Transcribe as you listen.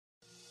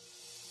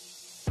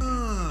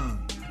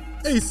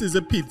Ace is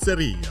a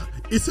pizzeria.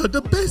 It's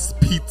the best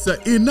pizza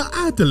in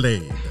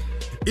Adelaide.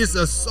 It's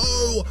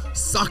so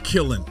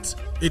succulent.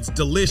 It's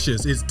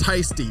delicious. It's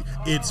tasty.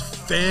 It's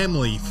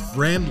family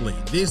friendly.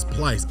 This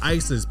place,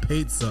 Ace's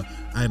Pizza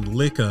and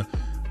Liquor,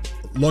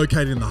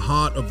 located in the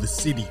heart of the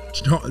city,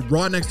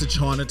 right next to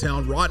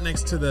Chinatown, right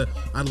next to the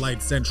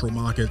Adelaide Central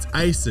Markets.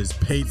 Ace's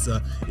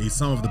Pizza is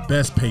some of the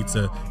best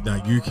pizza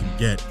that you can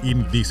get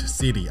in this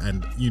city.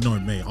 And you know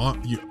me,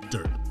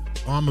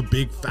 I'm a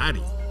big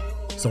fatty,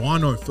 so I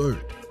know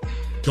food.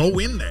 Go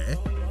in there,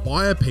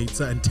 buy a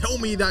pizza, and tell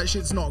me that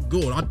shit's not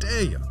good. I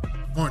dare you.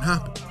 Won't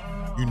happen.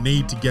 You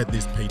need to get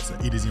this pizza.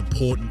 It is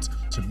important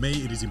to me.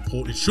 It is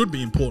important. It should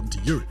be important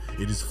to you.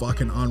 It is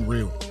fucking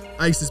unreal.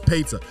 Ace's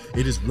Pizza.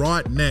 It is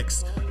right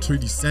next to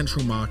the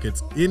Central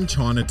Markets in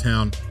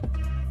Chinatown.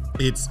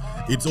 It's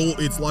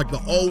like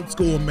the old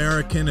school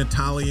American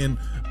Italian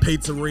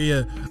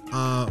pizzeria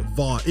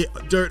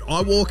vibe. Dude,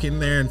 I walk in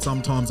there and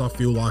sometimes I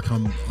feel like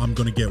I'm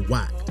gonna get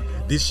whacked.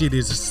 This shit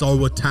is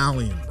so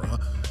Italian, bro.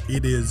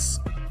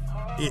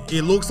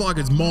 It looks like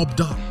it's mobbed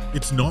up.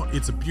 It's not.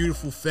 It's a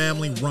beautiful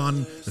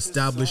family-run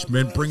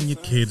establishment. Bring your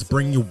kids,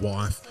 bring your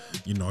wife.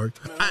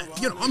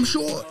 I'm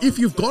sure if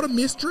you've got a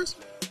mistress,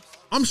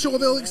 I'm sure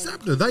they'll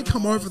accept her. They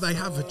come over, they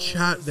have a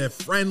chat, they're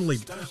friendly.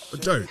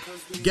 Dude,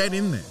 get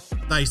in there.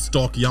 They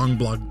stock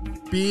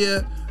Youngblood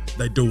beer.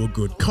 They do a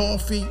good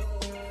coffee.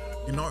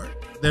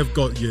 They've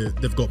got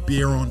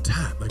beer on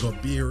tap. They've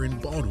got beer in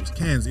bottles,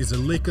 cans. It's a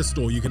liquor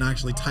store. You can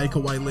actually take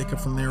away liquor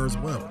from there as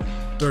well.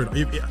 Dude,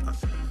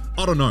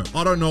 I don't know.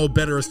 I don't know a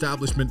better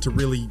establishment to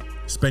really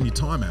spend your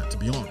time at, to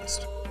be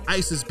honest.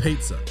 Ace's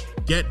Pizza.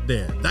 Get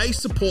there. They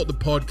support the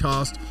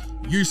podcast.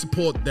 You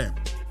support them.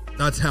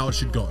 That's how it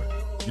should go.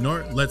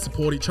 Let's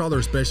support each other,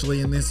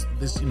 especially in this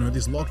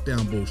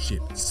lockdown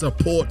bullshit.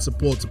 Support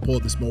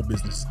the small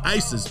business.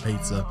 Ace's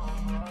Pizza,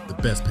 the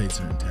best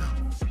pizza in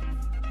town.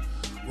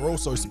 We're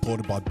also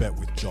supported by Bet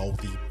with Joel,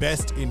 the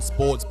best in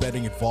sports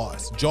betting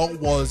advice. Joel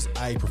was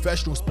a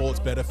professional sports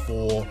bettor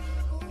for,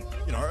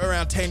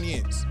 around 10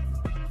 years.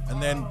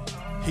 And then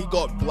he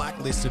got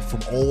blacklisted from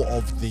all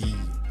of the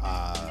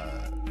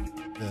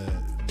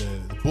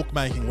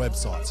bookmaking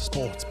websites,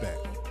 Sportsbet,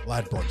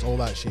 Ladbrokes, all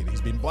that shit.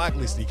 He's been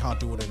blacklisted. He can't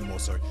do it anymore.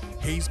 So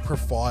he's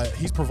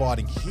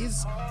providing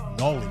his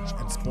knowledge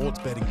and sports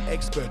betting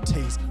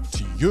expertise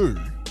to you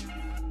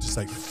to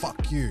say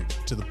fuck you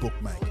to the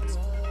bookmakers.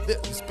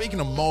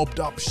 Speaking of mobbed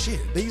up shit,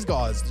 these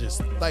guys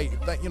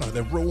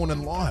they're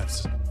ruining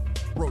lives,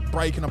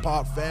 breaking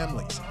apart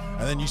families,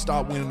 and then you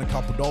start winning a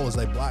couple dollars,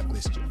 they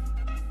blacklist you.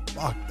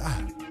 Fuck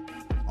that.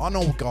 I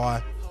know a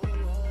guy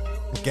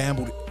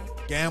gambled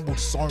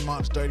so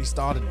much, dude. He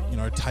started,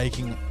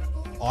 taking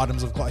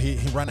items of clothes. He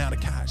ran out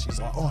of cash.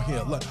 He's like, oh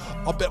here, look,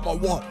 I bet my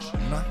watch,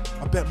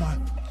 I bet my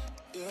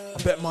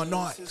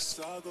Nikes,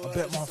 I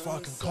bet my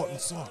fucking cotton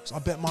socks, I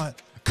bet my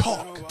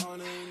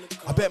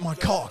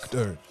cock,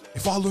 dude.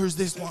 If I lose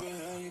this one,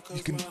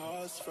 you can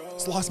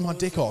slice my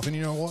dick off. And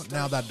you know what?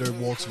 Now that dude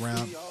walks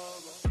around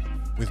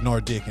with no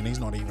dick, and he's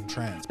not even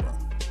trans, bro.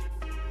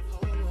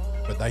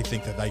 But they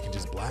think that they can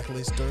just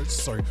blacklist dudes.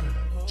 So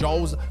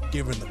Joel's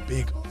giving the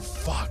big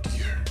fuck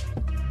you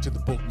to the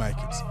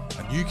bookmakers.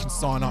 And you can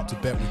sign up to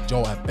Bet with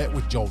Joel at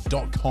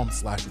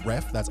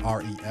betwithjoel.com/ref. That's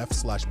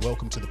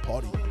REF/welcome to the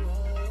potty.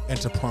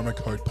 Enter promo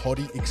code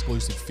potty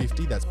exclusive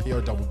 50. That's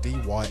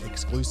PODDY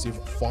exclusive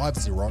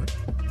 50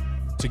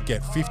 to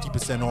get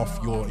 50% off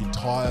your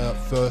entire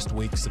first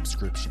week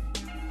subscription.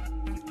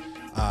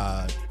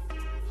 And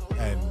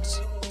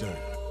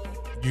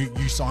dude,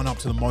 you sign up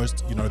to the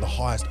most, the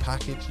highest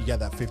package. You get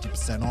that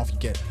 50% off. You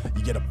get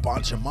a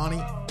bunch of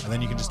money, and then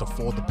you can just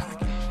afford the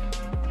package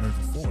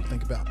moving forward.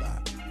 Think about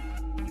that.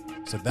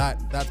 So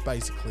that's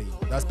basically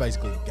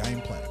the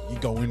game plan. You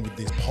go in with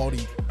this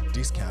potty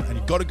discount, and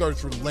you got to go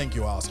through the link,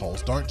 you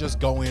assholes. Don't just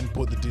go in,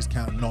 put the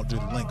discount, and not do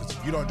the link. Because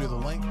if you don't do the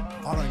link,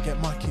 I don't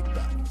get my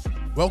kickback.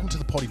 Welcome to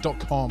the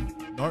potty.com.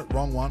 No,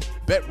 wrong one.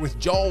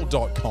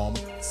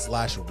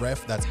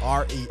 betwithjoel.com/ref. That's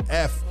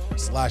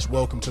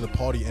REF/welcome to the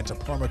potty. Enter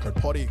promo code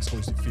potty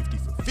exclusive 50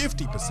 for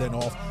 50%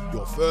 off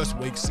your first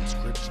week's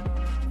subscription.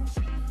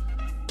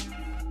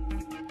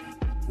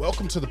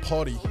 Welcome to the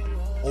potty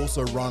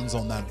also runs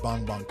on that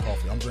Bung Bung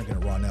coffee. I'm drinking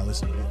it right now.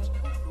 Listen to this.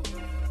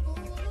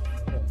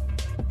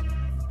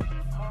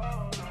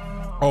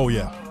 Oh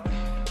yeah.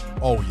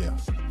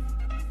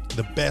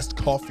 The best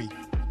coffee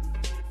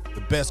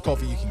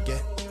you can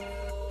get.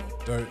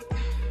 Dude,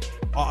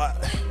 I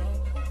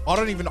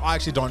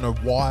actually don't know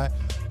why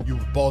you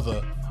would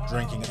bother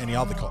drinking any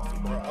other coffee,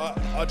 bro.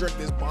 I drink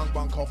this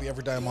Bung coffee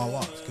every day of my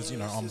life because,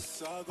 I'm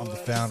the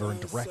founder and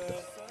director.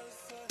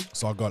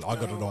 So I got it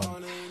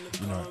on,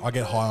 I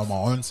get high on my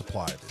own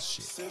supply of this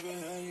shit.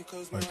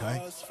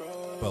 Okay?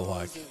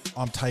 But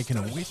I'm taking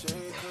it with me.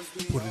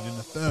 Put it in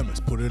a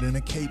thermos, put it in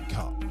a keep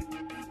cup.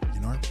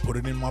 Put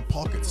it in my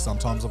pockets.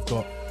 Sometimes I've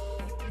got,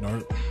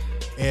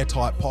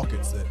 airtight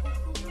pockets that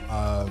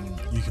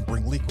you can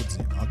bring liquids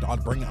in. I'll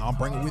bring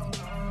it with me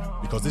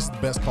because this is the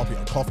best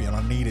coffee, and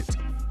I need it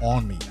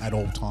on me at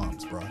all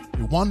times, bro.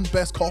 We won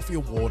Best Coffee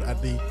Award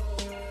at the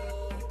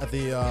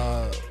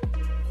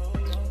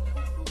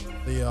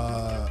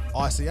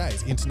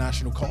ICA's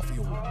International Coffee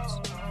Awards.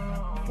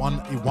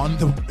 It won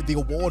the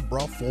award,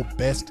 bro, for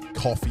best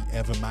coffee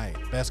ever made,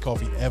 best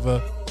coffee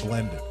ever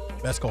blended,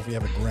 best coffee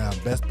ever ground,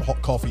 best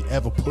hot coffee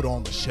ever put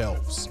on the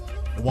shelves.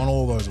 It won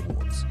all those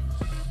awards,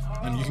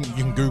 and you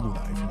can Google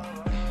that if you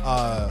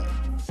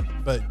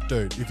want. But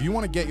dude, if you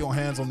want to get your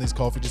hands on this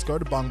coffee, just go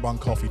to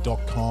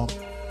bungbungcoffee.com.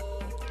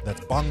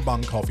 That's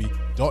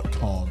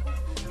bungbungcoffee.com,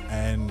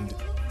 and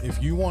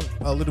if you want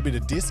a little bit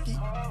of disky,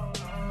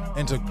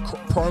 enter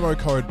promo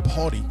code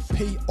PODDY,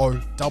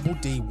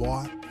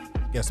 PODDY.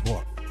 Guess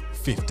what?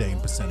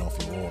 15% off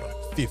your order.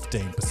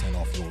 15%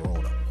 off your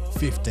order.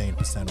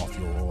 15% off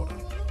your order.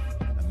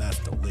 And that's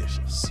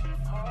delicious.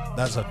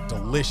 That's a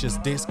delicious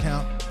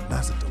discount, and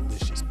that's a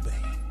delicious bean.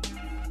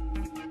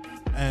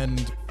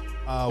 And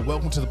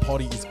Welcome to the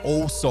Potty is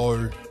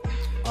also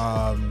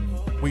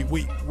we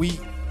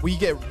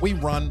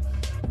run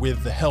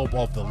with the help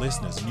of the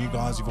listeners, and you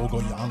guys, you've all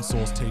got your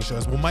Unsourced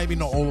t-shirts. Well, maybe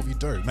not all of you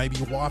do. Maybe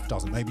your wife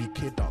doesn't. Maybe your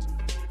kid doesn't.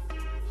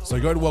 So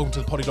go to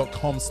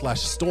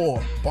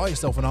welcometothepotty.com/store, buy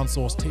yourself an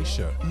Unsourced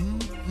t-shirt.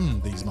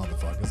 These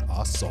motherfuckers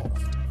are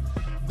soft.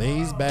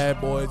 These bad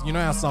boys. You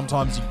know how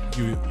sometimes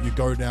you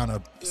go down a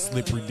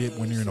slippery dip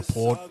when you're in a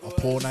poor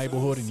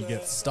neighborhood and you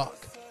get stuck?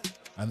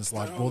 And it's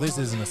like, well, this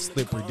isn't a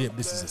slippery dip,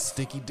 this is a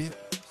sticky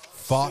dip.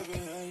 Fuck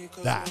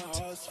that.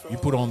 You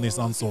put on this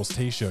Unsourced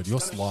t-shirt, you're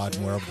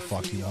sliding wherever the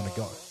fuck you want to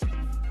go.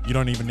 You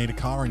don't even need a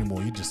car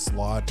anymore. You just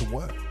slide to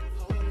work,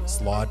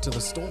 slide to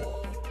the store,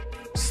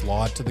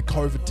 slide to the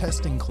COVID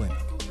testing clinic,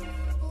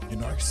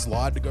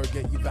 slide to go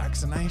get your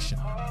vaccination,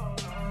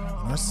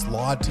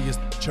 slide to your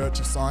Church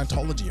of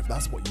Scientology if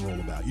that's what you're all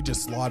about. You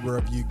just slide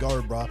wherever you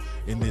go, bruh,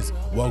 in this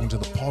Welcome to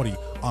the Potty,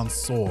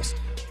 unsourced,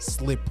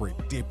 slippery,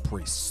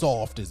 dippery,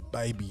 soft as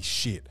baby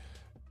shit,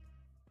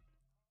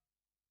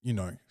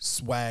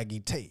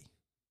 swaggy tea.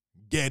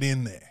 Get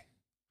in there.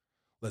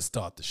 Let's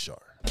start the show.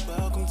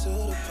 Welcome to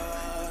the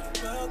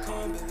party.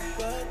 Welcome, baby,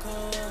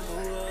 welcome.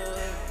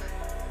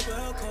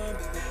 Welcome,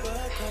 baby,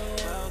 welcome.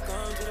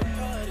 Welcome to the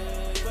party.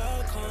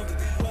 Welcome,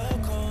 baby,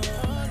 welcome.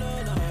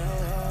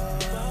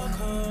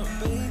 Welcome,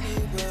 baby,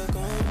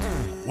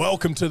 welcome.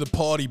 Welcome to the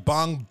party,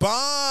 bung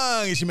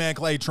bung. It's your man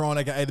Claytron,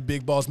 aka the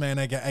Big Boss Man,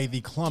 aka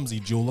the Clumsy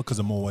Jeweler, because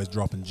I'm always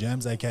dropping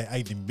gems,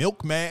 aka the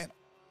Milkman,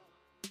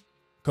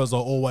 because I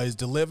always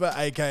deliver,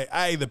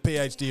 aka the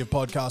PhD of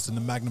podcasting,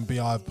 the Magnum BI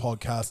of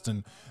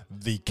podcasting,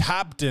 the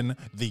Captain,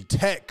 the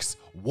Tex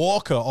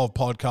Walker of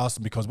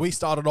podcasting, because we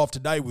started off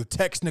today with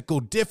technical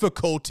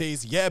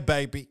difficulties. Yeah,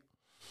 baby.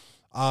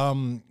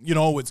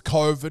 It's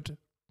COVID.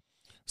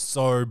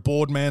 So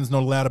Boardman's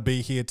not allowed to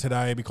be here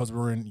today because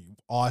we're in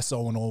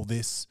ISO and all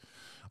this.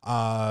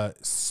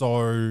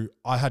 So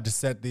I had to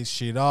set this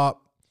shit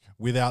up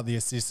without the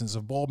assistance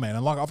of Boardman.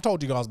 And like I've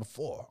told you guys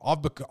before,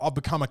 I've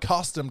become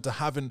accustomed to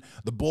having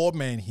the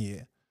Boardman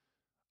here,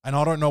 and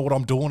I don't know what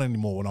I'm doing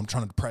anymore when I'm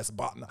trying to press a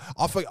button.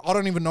 I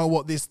don't even know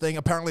what this thing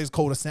apparently is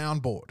called, a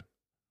soundboard.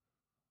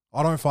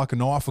 I don't fucking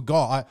know. I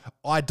forgot.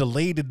 I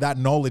deleted that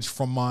knowledge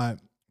from my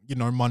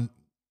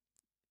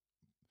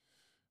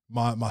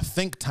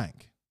think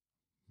tank,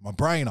 my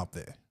brain up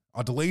there.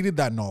 I deleted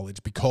that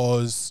knowledge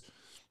because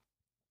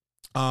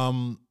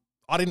I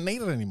didn't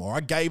need it anymore.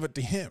 I gave it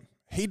to him.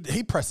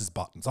 He presses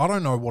buttons. I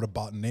don't know what a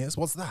button is.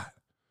 What's that?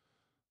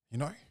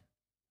 I'm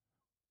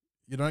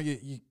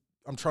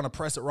trying to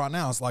press it right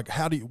now. It's like,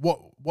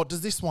 what does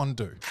this one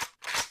do?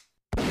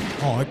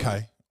 Oh,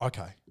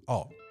 okay.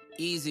 Oh.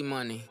 Easy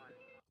money.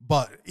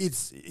 But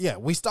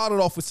we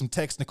started off with some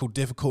technical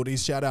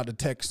difficulties. Shout out to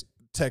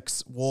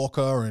Tex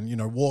Walker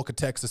and, Walker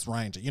Texas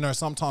Ranger.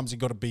 Sometimes you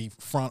got to be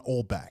front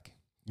or back,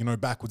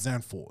 backwards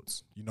and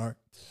forwards,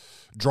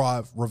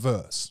 drive,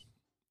 reverse.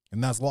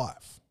 And that's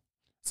life.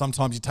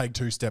 Sometimes you take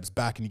 2 steps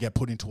back and you get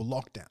put into a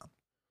lockdown,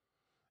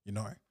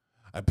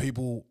 and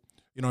people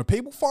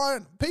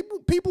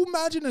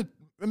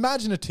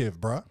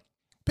imaginative, bro.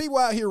 People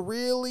out here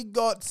really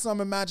got some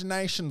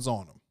imaginations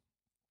on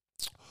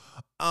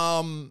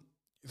them.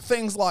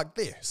 Things like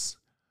this.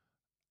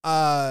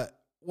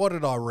 What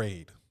did I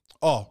read?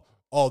 Oh,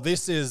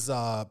 this is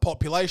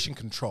population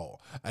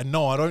control. And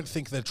no, I don't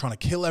think they're trying to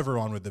kill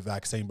everyone with the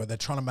vaccine, but they're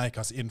trying to make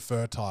us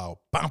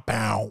infertile. Bow,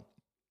 bow.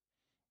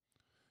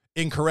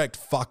 Incorrect,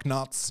 fuck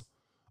nuts.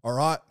 All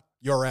right?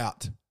 You're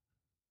out.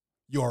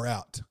 You're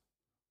out.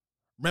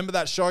 Remember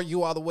that show,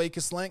 You Are the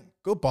Weakest Link?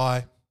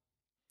 Goodbye.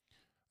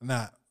 And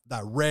that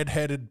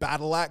red-headed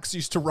battle axe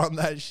used to run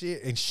that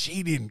shit, and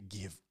she didn't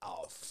give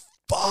a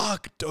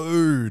fuck,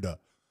 dude.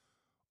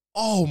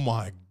 Oh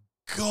my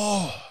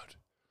God.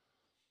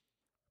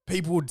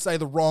 People would say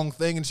the wrong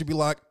thing and she'd be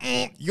like,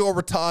 you're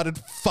retarded,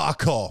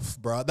 fuck off,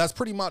 bro. That's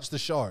pretty much the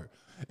show.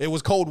 It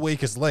was called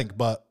Weakest Link,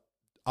 but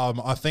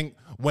I think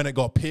when it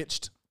got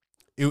pitched,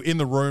 in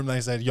the room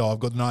they said, yo, I've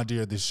got an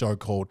idea of this show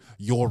called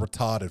You're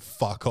Retarded,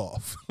 Fuck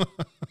Off.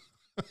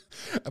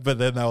 But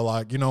then they were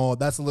like, you know what,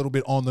 that's a little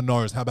bit on the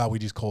nose. How about we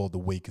just call it The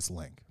Weakest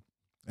Link?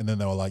 And then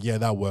they were like, yeah,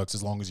 that works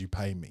as long as you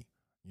pay me.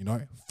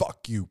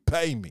 Fuck you,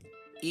 pay me.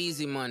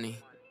 Easy money.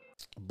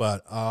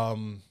 But,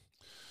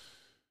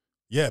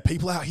 yeah,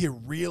 people out here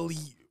really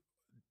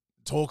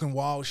talking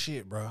wild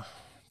shit, bro.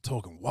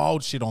 Talking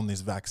wild shit on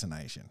this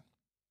vaccination.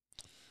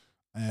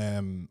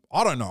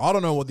 I don't know. I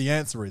don't know what the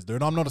answer is,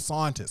 dude. I'm not a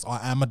scientist.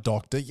 I am a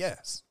doctor,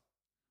 yes.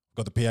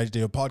 Got the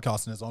PhD of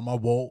podcasting. It's on my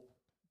wall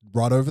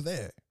right over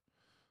there.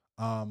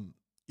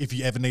 If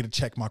you ever need to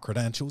check my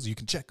credentials, you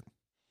can check them.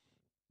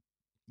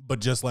 But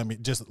just let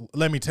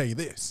me tell you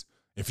this.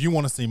 If you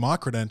want to see my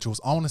credentials,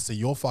 I want to see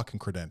your fucking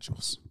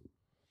credentials.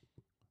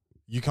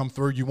 You come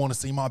through, you want to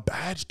see my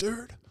badge,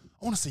 dude?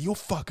 I want to see your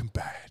fucking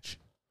badge.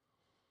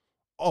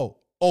 Oh,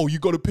 you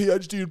got a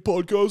PhD in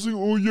podcasting?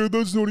 Oh, yeah,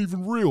 that's not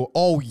even real.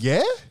 Oh,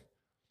 yeah?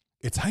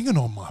 It's hanging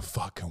on my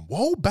fucking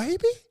wall,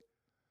 baby.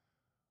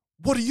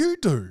 What do you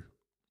do?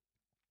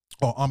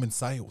 Oh, I'm in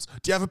sales.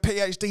 Do you have a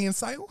PhD in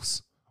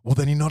sales? Well,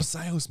 then you're not a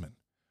salesman.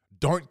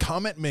 Don't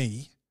come at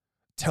me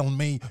telling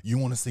me you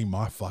want to see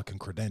my fucking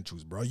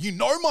credentials, bro. You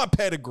know my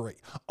pedigree.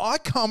 I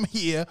come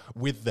here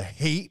with the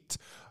heat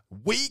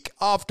week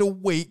after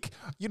week.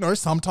 You know,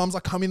 sometimes I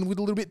come in with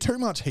a little bit too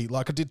much heat,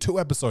 like I did 2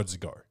 episodes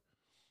ago.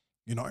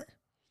 You know?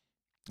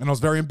 And I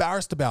was very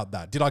embarrassed about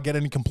that. Did I get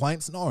any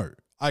complaints? No.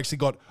 I actually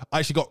got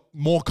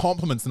more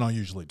compliments than I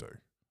usually do.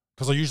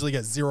 Because I usually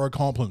get 0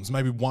 compliments.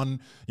 Maybe one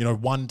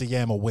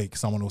DM a week.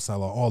 Someone will say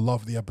like, oh, I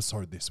love the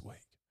episode this week.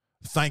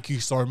 Thank you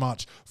so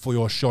much for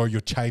your show.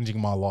 You're changing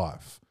my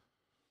life.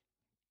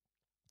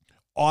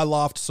 I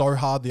laughed so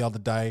hard the other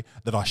day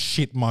that I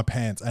shit my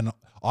pants and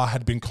I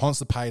had been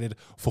constipated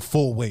for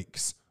 4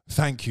 weeks.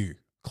 Thank you,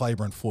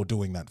 Claiborne, for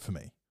doing that for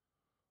me.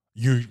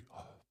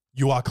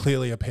 You are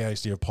clearly a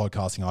PhD of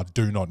podcasting. I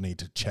do not need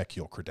to check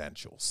your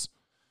credentials.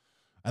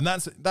 And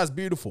that's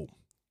beautiful.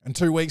 And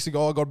 2 weeks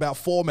ago, I got about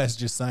 4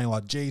 messages saying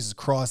like, Jesus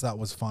Christ, that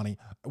was funny.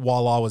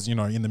 While I was,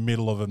 in the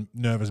middle of a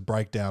nervous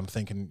breakdown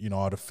thinking,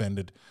 I'd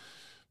offended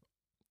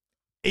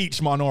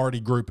each minority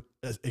group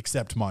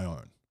except my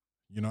own,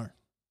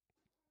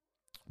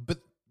 But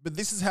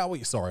this is how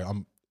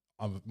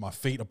my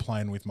feet are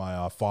playing with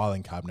my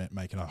filing cabinet,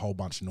 making a whole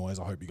bunch of noise.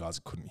 I hope you guys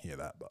couldn't hear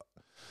that, but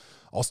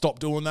I'll stop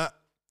doing that.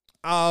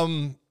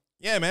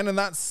 Yeah, man, and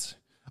I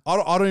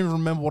don't even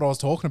remember what I was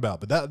talking about,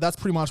 but that's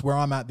pretty much where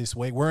I'm at this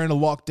week. We're in a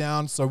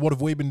lockdown, so what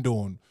have we been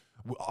doing?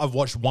 I've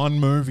watched 1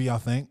 movie, I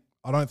think.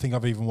 I don't think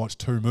I've even watched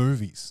 2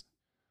 movies.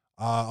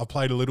 I've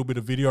played a little bit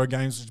of video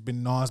games, which has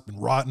been nice. Been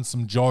writing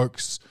some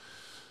jokes.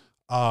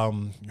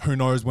 Who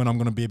knows when I'm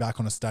going to be back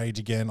on a stage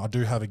again. I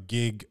do have a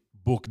gig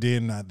booked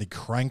in at the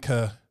Crown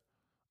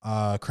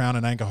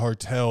and Anchor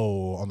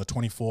Hotel on the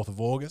 24th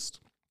of August.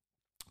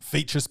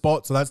 Feature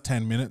spot, so that's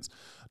 10 minutes.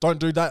 Don't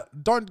do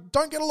that. Don't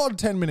get a lot of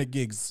 10-minute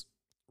gigs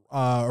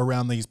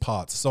around these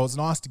parts. So it's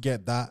nice to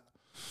get that.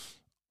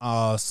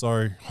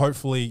 So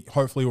hopefully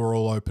we're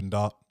all opened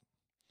up.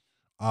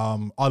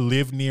 I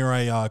live near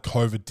a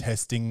COVID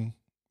testing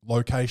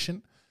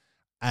location,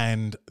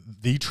 and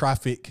the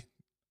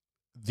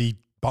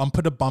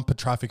bumper-to-bumper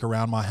traffic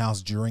around my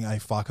house during a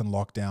fucking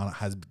lockdown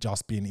has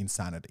just been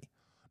insanity.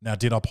 Now,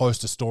 did I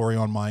post a story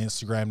on my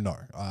Instagram? No.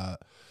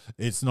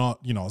 It's not,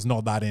 it's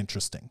not that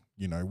interesting,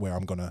 where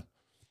I'm going to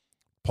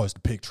post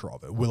a picture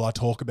of it. Will I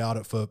talk about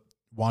it for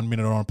 1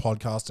 minute on a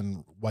podcast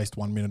and waste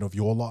 1 minute of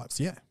your lives?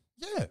 Yeah.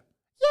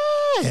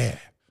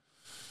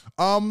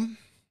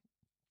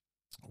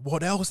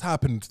 What else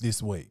happened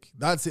this week?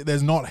 That's it.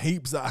 There's not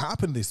heaps that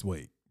happened this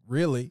week,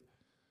 really.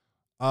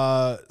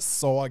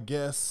 So I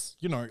guess,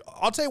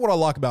 I'll tell you what I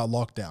like about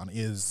lockdown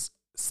is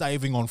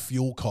saving on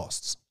fuel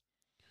costs.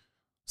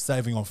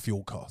 That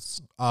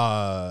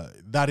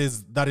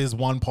is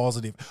one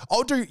positive.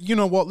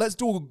 Let's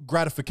do a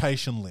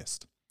gratification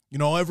list.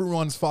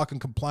 Everyone's fucking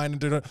complaining.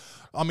 Dude.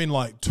 I'm in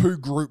like 2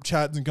 group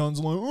chats and guns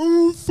like,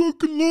 oh,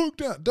 fucking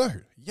lockdown.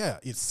 Dude, yeah,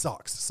 it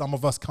sucks. Some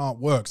of us can't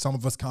work. Some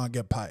of us can't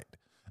get paid.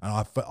 And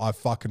I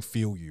fucking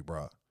feel you,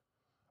 bro.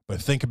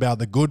 But think about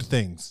the good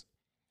things.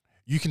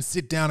 You can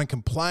sit down and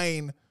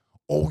complain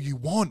all you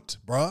want,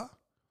 bro.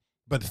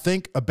 But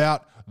think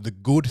about the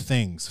good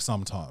things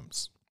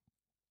sometimes.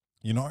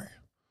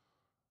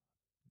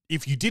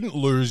 If you didn't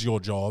lose your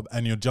job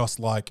and you're just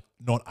like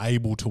not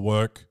able to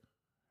work,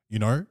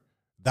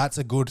 that's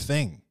a good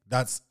thing.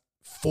 That's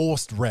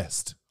forced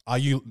rest.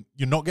 You're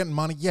not getting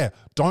money? Yeah.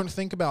 Don't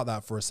think about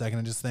that for a second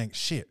and just think,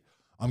 shit,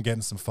 I'm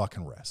getting some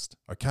fucking rest.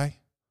 Okay?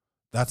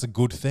 That's a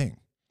good thing.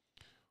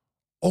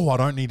 Oh, I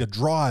don't need to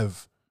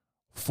drive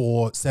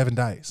for 7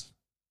 days.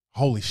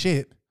 Holy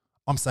shit,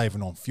 I'm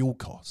saving on fuel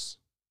costs.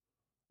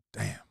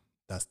 Damn,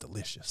 that's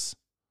delicious.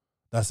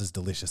 That's as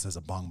delicious as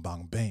a bung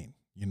bung bean,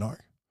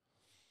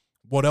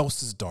 What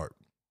else is dope?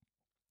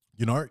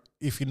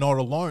 If you're not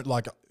alone,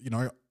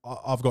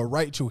 I've got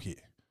Rachel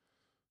here.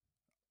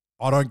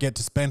 I don't get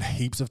to spend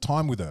heaps of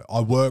time with her.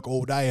 I work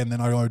all day and then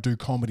I go do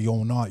comedy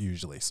all night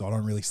usually, so I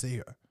don't really see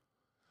her.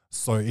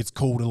 So it's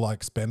cool to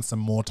spend some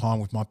more time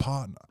with my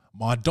partner.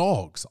 My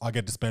dogs, I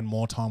get to spend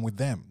more time with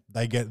them.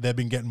 They've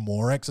been getting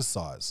more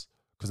exercise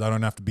because they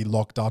don't have to be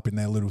locked up in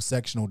their little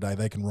section all day.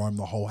 They can roam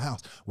the whole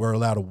house. We're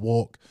allowed to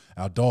walk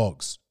our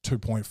dogs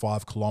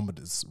 2.5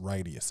 kilometers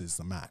radius is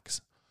the max.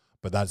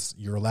 But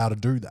you're allowed to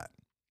do that.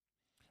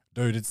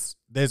 Dude,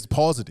 there's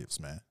positives,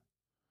 man.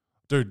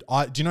 Dude,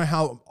 do you know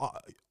how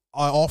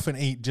I often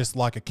eat just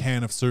like a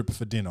can of soup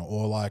for dinner,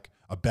 or like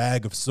a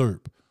bag of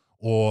soup,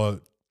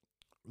 or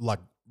like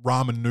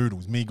ramen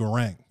noodles, mee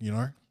goreng, you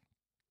know?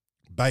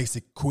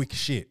 Basic, quick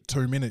shit,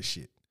 2-minute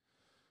shit.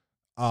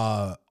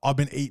 I've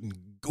been eating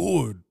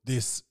good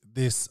this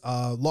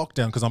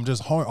lockdown because I'm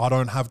just home. I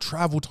don't have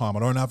travel time. I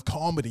don't have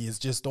comedy. It's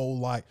just all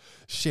like,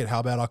 shit, how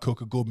about I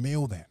cook a good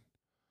meal then?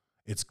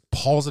 It's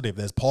positive.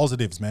 There's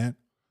positives, man.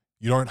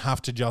 You don't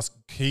have to just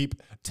keep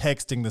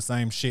texting the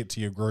same shit to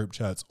your group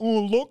chats.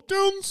 Oh,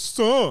 lockdown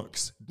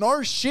sucks.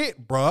 No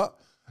shit, bruh.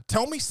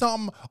 Tell me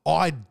something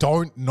I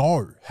don't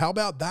know. How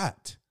about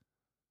that?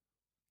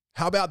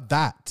 How about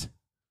that?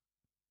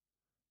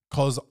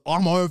 Because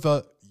I'm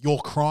over you're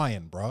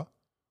crying, bruh.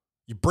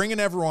 You're bringing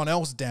everyone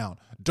else down.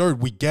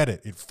 Dude, we get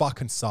it. It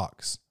fucking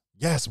sucks.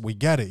 Yes, we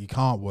get it. You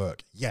can't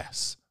work.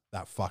 Yes,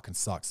 that fucking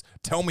sucks.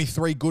 Tell me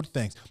 3 good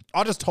things.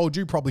 I just told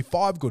you probably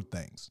 5 good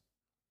things.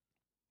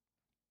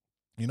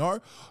 You know,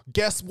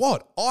 guess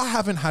what? I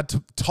haven't had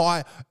to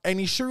tie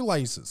any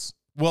shoelaces.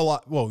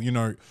 Well, you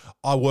know,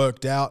 I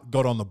worked out,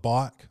 got on the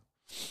bike,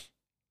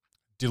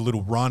 did a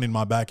little run in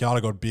my backyard.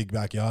 I got a big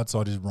backyard, so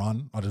I just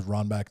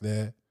run back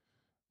there.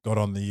 Got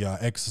on the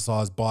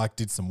exercise bike,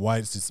 did some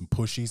weights, did some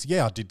pushies.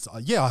 Yeah, I did.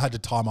 Yeah, I had to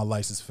tie my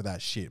laces for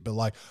that shit. But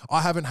like,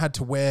 I haven't had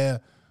to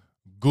wear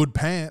good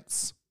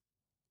pants.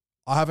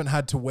 I haven't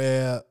had to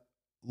wear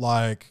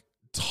like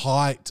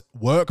tight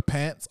work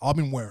pants. I've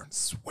been wearing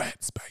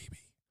sweats, baby.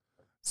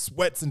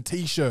 Sweats and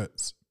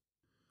t-shirts.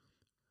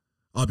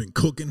 I've been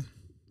cooking.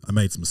 I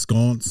made some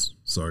scones.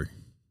 So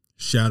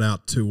shout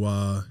out to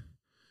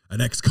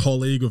an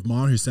ex-colleague of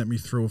mine who sent me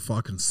through a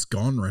fucking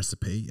scone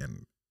recipe.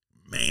 And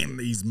man,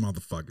 these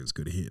motherfuckers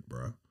could hit,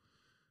 bro.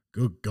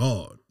 Good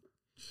God.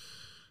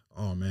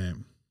 Oh,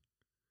 man.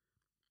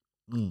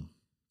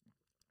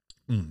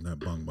 That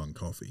bung bung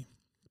coffee.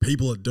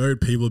 People have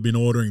been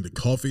ordering the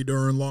coffee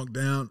during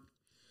lockdown.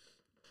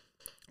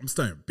 I'm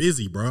staying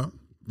busy, bro.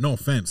 No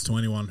offense to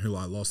anyone who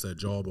like lost their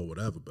job or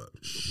whatever, but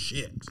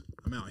shit,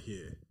 I'm out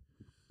here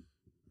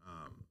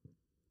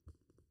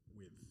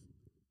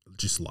with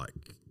just like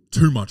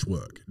too much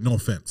work. No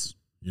offense,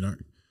 you know.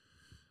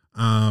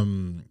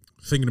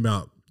 Thinking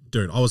about,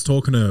 dude, I was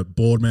talking to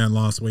Boardman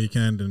last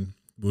weekend, and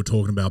we were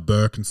talking about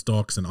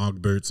Birkenstocks and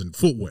Ugg boots and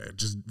footwear,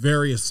 just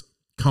various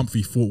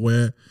comfy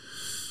footwear,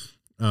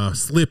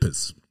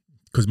 slippers.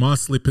 Because my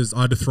slippers,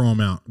 I had to throw them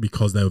out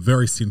because they were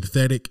very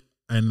synthetic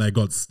and they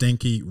got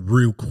stinky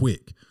real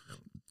quick.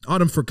 I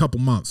had them for a couple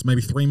months,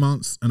 maybe 3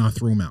 months, and I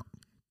threw them out.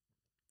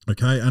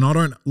 Okay, and I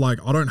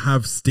don't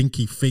have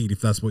stinky feet,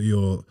 if that's what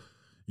you're,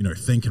 you know,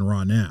 thinking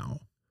right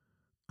now.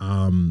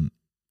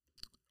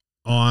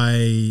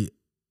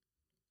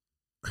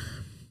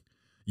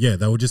 Yeah,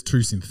 they were just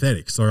too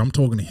synthetic. So I'm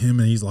talking to him,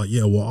 and he's like,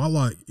 yeah, well, I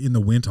like in the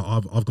winter,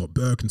 I've got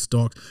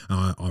Birkenstocks.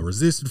 I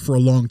resisted for a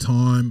long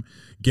time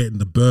getting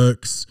the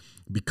Birks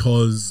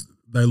because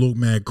they look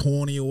mad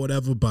corny or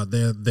whatever, but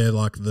they're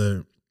like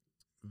the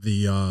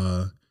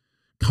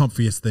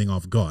comfiest thing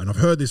I've got. And I've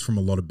heard this from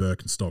a lot of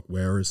Birkenstock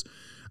wearers.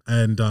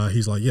 And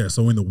he's like, yeah,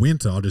 so in the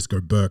winter, I'll just go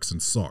Birks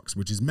and socks,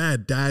 which is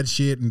mad dad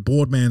shit, and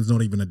Boardman's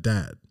not even a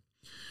dad.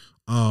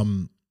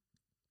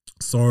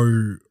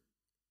 So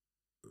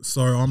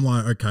I'm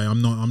like, okay,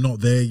 I'm not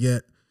there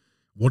yet.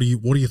 What are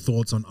your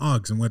thoughts on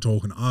Uggs? And we're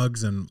talking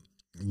Uggs, and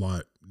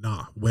like,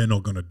 nah, we're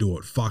not gonna do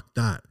it. Fuck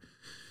that.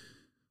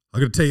 I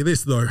gotta tell you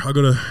this though. I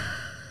gotta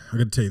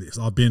tell you this.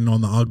 I've been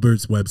on the Ugg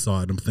Boots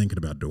website. I'm thinking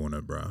about doing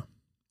it, bro. I'm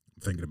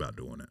thinking about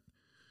doing it.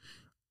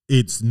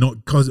 It's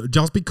not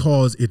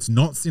because it's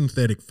not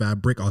synthetic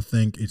fabric. I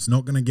think it's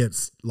not gonna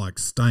get like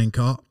stain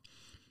cut.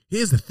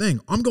 Here's the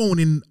thing. I'm going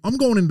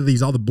into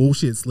these other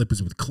bullshit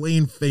slippers with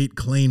clean feet,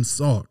 clean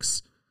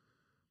socks.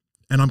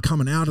 And I'm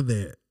coming out of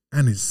there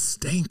and it's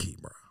stinky,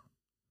 bro.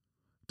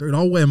 Dude,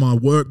 I'll wear my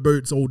work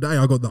boots all day.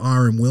 I got the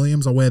RM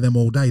Williams. I wear them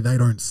all day. They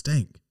don't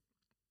stink.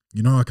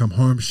 You know, I come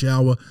home,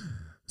 shower,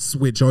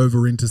 switch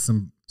over into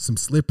some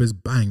slippers.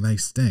 Bang, they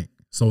stink.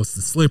 So it's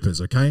the slippers,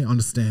 okay?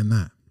 Understand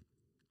that.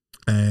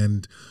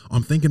 And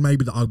I'm thinking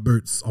maybe the Ugg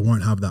boots, I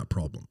won't have that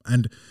problem.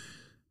 And,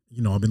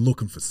 you know, I've been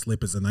looking for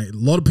slippers, and a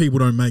lot of people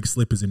don't make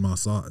slippers in my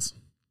size,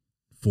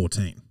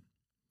 14.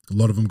 A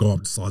lot of them go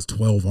up to size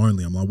 12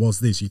 only. I'm like, what's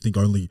this? You think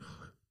only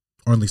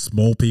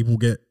small people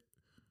get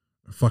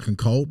fucking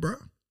cold, bro?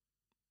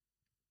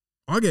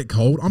 I get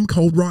cold. I'm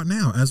cold right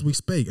now as we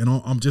speak, and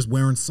I'm just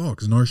wearing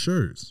socks, no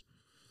shoes.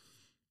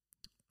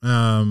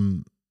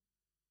 Fuck.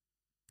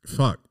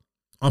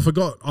 I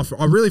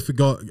really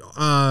forgot.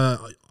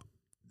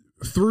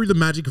 Through the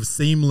magic of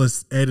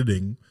seamless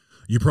editing,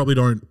 you probably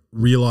don't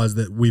realize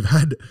that we've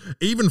had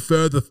even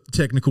further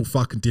technical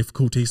fucking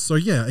difficulties. So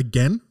yeah,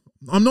 again,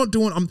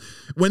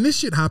 when this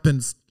shit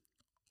happens,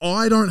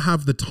 I don't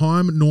have the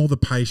time nor the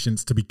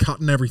patience to be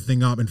cutting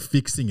everything up and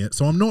fixing it.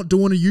 So I'm not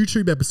doing a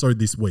YouTube episode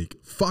this week.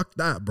 Fuck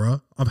that,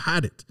 bro. I've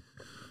had it.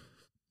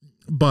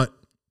 But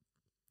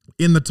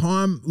in the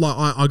time, like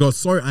I got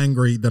so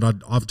angry that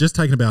I've just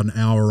taken about an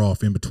hour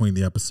off in between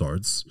the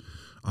episodes.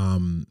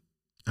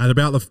 At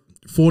about the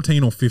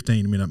 14 or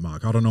 15 minute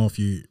mark. I don't know if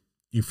you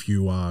if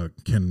you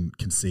can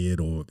see it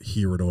or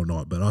hear it or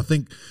not. But I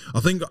think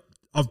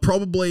I've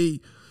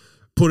probably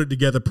put it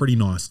together pretty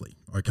nicely,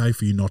 okay,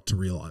 for you not to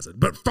realize it.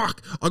 But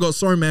fuck, I got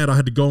so mad I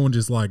had to go and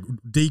just like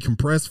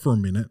decompress for a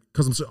minute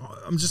because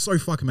I'm just so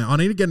fucking mad. I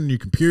need to get a new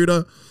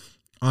computer.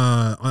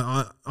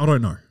 I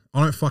don't know.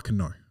 I don't fucking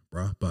know,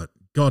 bruh. But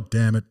god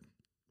damn it.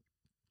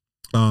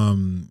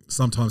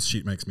 Sometimes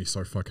shit makes me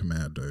so fucking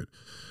mad, dude.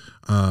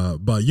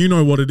 But you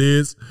know what it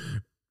is.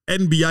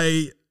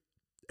 NBA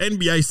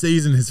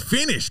season has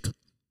finished.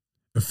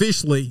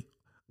 Officially.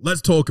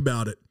 Let's talk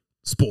about it.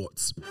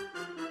 Sports.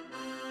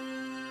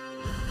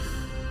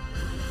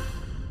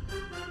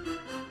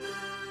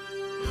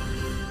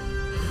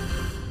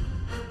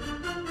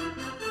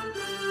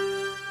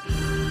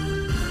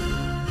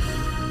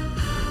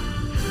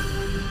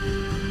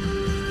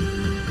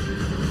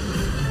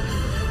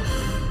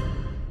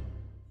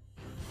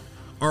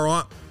 All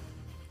right.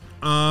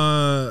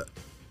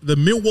 The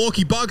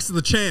Milwaukee Bucks are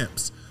the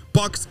champs.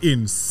 Bucks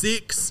in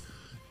 6.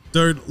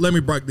 Dude, let me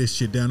break this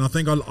shit down. I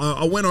think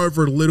I went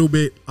over it a little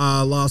bit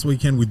last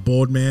weekend with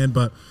Boardman,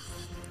 but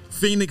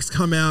Phoenix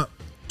come out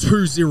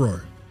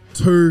 2-0.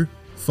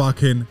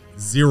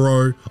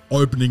 2-0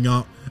 opening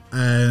up,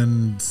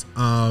 and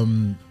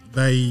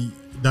they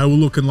were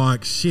looking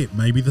like shit.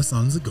 Maybe the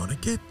Suns are gonna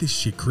get this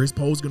shit. Chris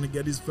Paul's gonna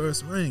get his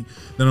first ring.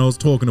 Then I was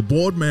talking to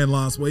Boardman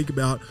last week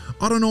about,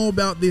 I don't know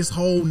about this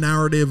whole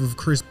narrative of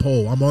Chris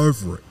Paul. I'm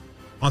over it.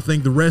 I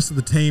think the rest of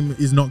the team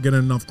is not getting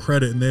enough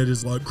credit, and they're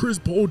just like, Chris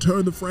Paul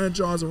turned the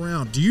franchise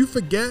around. Do you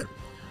forget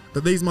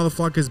that these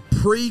motherfuckers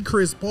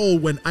pre-Chris Paul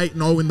went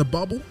 8-0 in the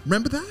bubble?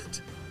 Remember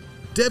that?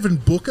 Devin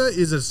Booker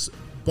is a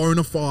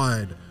bona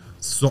fide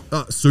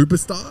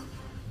superstar.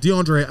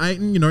 DeAndre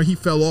Ayton, you know, he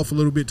fell off a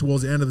little bit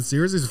towards the end of the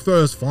series. His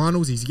first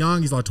finals, he's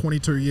young, he's like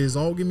 22 years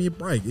old. Give me a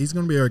break. He's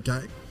going to be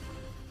okay.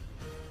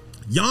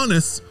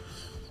 Giannis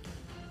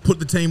put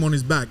the team on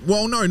his back.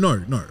 Well, no.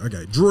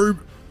 Okay. Drew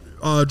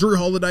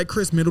Holiday,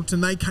 Chris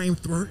Middleton, they came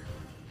through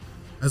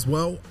as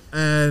well.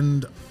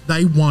 And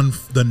they won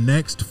the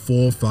next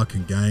 4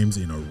 fucking games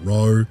in a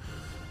row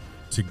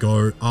to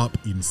go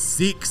up in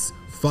 6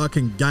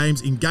 fucking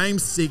games. In game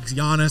 6,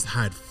 Giannis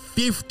had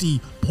 50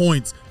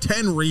 points,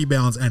 10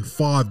 rebounds, and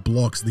 5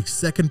 blocks. The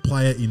second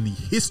player in the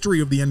history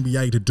of the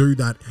NBA to do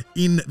that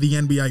in the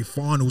NBA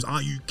Finals.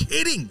 Are you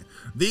kidding?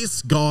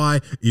 This guy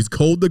is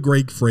called the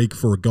Greek Freak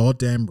for a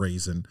goddamn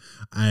reason.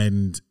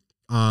 And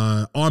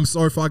I'm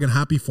so fucking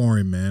happy for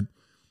him, man.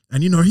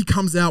 And, you know, he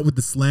comes out with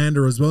the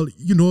slander as well.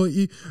 You know,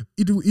 I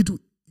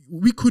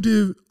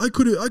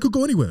could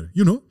go anywhere,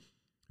 you know.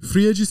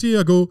 Free agency,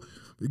 I go,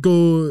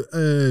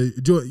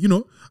 you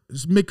know,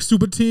 make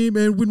super team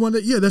and win one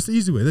day. Yeah, that's the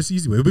easy way. That's the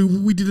easy way.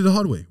 We did it the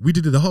hard way.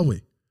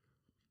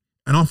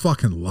 And I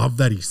fucking love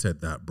that he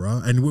said that,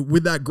 bro. And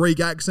with that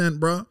Greek accent,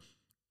 bro,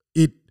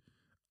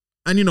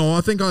 and you know, I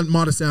think I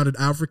might have sounded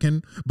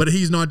African, but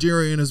he's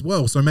Nigerian as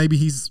well. So maybe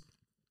he's,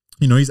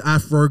 you know, he's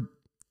Afro-Greco,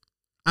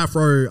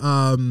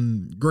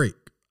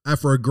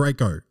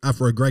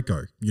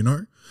 you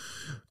know?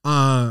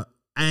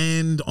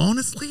 And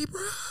honestly,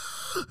 bro,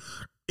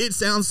 it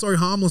sounds so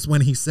harmless when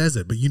he says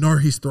it, but you know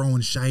he's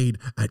throwing shade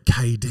at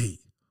KD,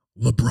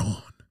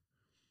 LeBron,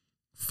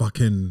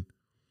 fucking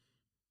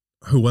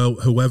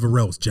whoever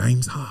else,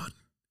 James Harden.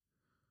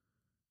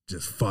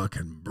 Just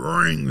fucking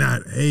bring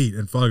that heat.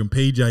 And fucking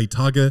PJ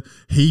Tucker,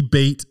 he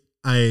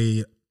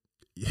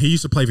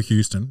used to play for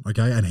Houston,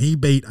 okay? And he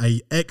beat a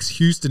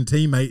ex-Houston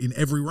teammate in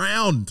every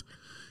round.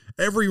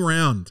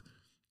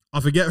 I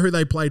forget who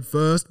they played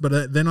first,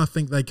 but then I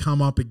think they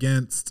come up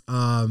against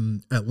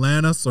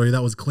Atlanta. Sorry,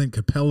 that was Clint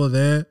Capella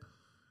there.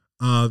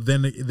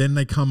 Then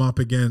they come up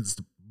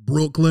against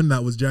Brooklyn.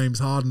 That was James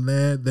Harden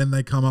there. Then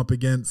they come up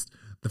against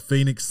the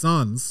Phoenix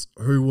Suns,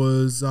 who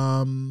was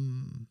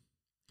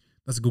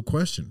that's a good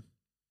question.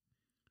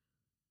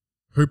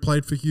 Who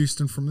played for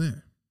Houston from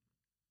there?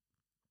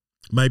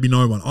 Maybe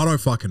no one. I don't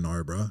fucking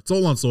know, bro. It's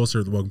all on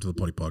Sorcerer. Welcome to the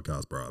Potty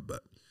Podcast, bro.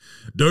 But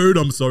dude,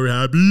 I'm so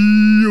happy.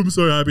 I'm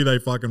so happy they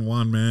fucking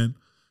won, man.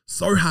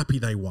 So happy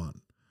they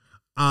won.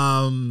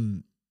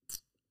 The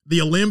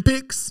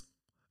Olympics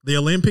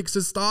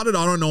has started.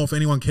 I don't know if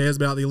anyone cares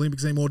about the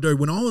Olympics anymore, dude.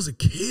 When I was a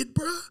kid,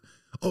 bro,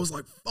 I was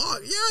like, fuck,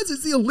 yes,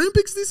 it's the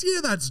Olympics this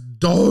year. That's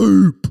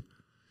dope.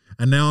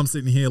 And now I'm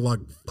sitting here like,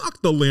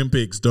 fuck the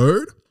Olympics,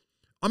 dude.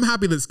 I'm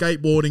happy that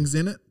skateboarding's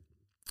in it.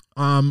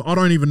 I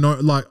don't even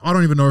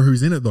know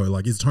who's in it though.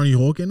 Like, is Tony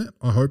Hawk in it?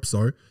 I hope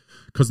so.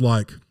 Because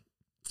like,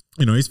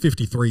 you know, he's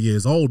 53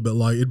 years old, but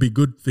like, it'd be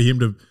good for him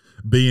to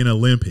be in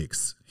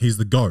Olympics. He's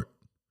the GOAT.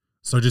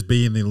 So just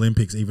be in the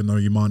Olympics, even though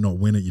you might not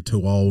win it, you're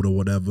too old or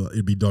whatever.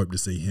 It'd be dope to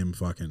see him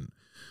fucking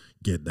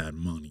get that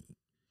money.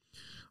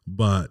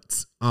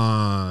 But,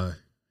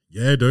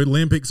 yeah, dude,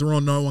 Olympics are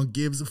on. No one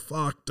gives a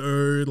fuck,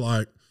 dude.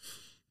 Like,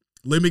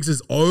 Olympics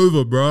is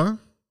over, bro.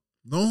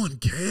 No one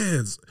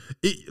cares.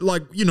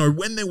 Like, you know,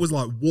 when there was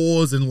like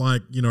wars and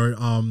like, you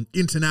know,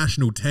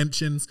 international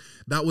tensions,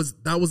 that was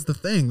the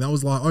thing. That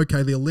was like,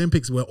 okay, the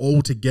Olympics, we're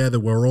all together.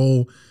 We're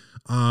all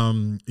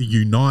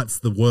unites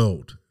the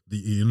world.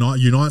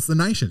 Unites the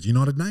nations,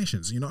 United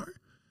Nations, you know.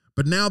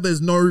 But now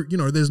there's no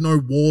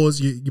wars.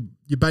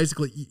 You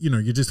basically,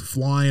 you're just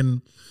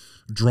flying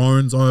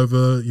drones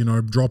over,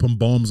 dropping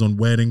bombs on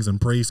weddings and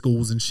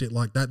preschools and shit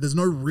like that. There's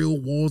no real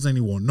wars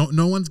anymore.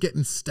 No one's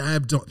getting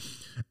stabbed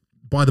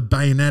by the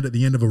bayonet at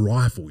the end of a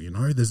rifle,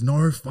 There's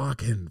no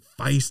fucking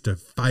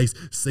face-to-face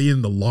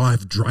seeing the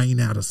life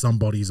drain out of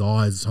somebody's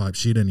eyes type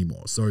shit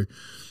anymore. So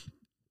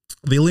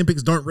the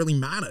Olympics don't really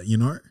matter,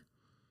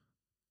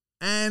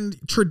 And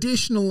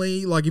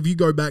traditionally, like if you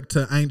go back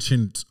to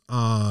ancient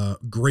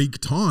Greek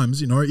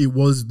times, it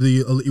was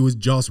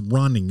just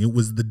running. It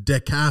was the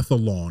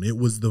decathlon. It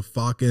was the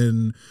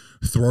fucking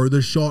throw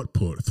the shot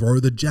put, throw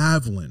the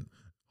javelin,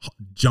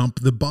 jump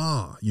the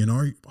bar,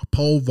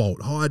 pole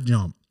vault, high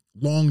jump,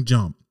 long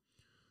jump.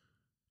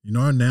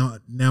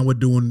 Now we're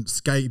doing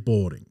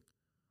skateboarding,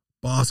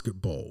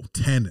 basketball,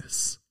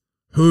 tennis.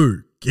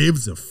 Who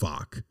gives a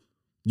fuck?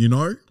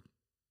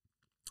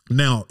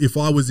 Now, if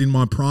I was in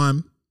my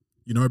prime,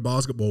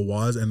 basketball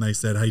wise, and they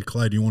said, hey,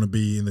 Clay, do you want to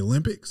be in the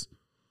Olympics?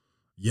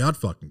 Yeah, I'd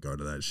fucking go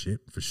to that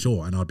shit for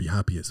sure. And I'd be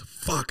happy as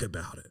fuck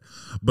about it.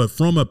 But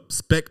from a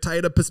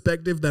spectator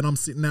perspective that I'm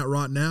sitting at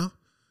right now,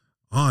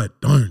 I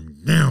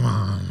don't give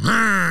a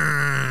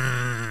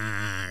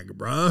fuck,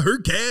 bro.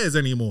 Who cares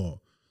anymore?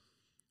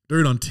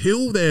 Dude,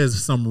 until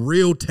there's some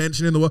real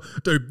tension in the world.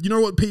 Dude, you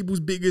know what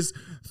people's biggest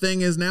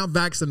thing is now?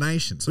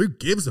 Vaccinations. Who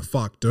gives a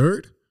fuck,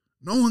 dude?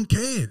 No one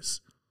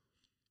cares.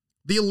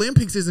 The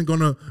Olympics isn't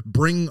going to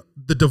bring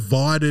the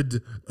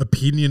divided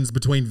opinions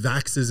between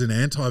vaxxers and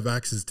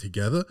anti-vaxxers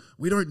together.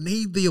 We don't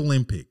need the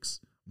Olympics.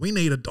 We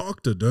need a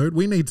doctor, dude.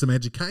 We need some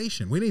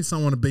education. We need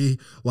someone to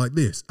be like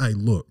this. Hey,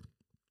 look,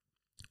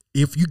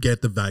 if you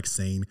get the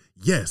vaccine,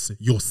 yes,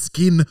 your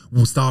skin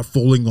will start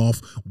falling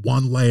off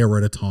one layer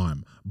at a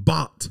time,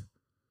 but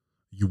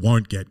you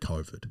won't get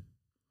COVID.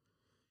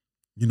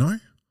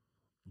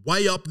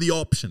 Weigh up the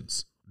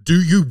options.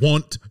 Do you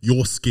want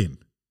your skin?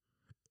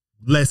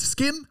 Less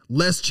skin,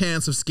 less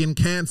chance of skin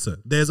cancer.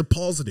 There's a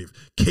positive.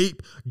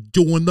 Keep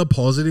doing the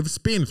positive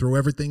spin through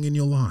everything in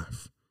your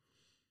life.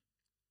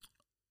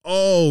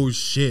 Oh,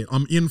 shit,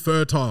 I'm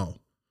infertile.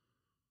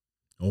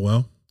 Oh,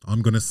 well,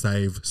 I'm going to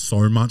save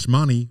so much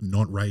money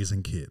not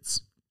raising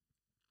kids.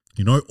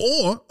 Or,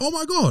 oh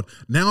my God,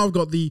 now I've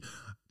got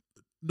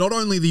not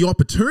only the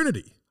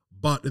opportunity,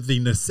 but the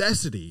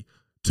necessity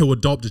to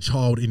adopt a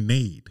child in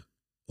need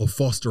or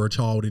foster a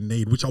child in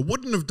need, which I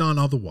wouldn't have done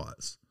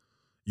otherwise.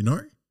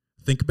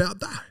 Think about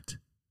that.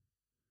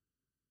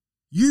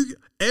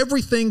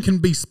 Everything can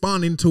be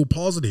spun into a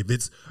positive.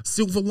 It's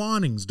silver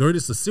linings, dude.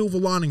 It's the silver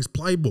linings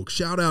playbook.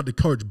 Shout out to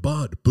Coach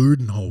Bud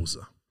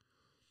Budenholzer,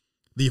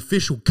 the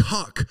official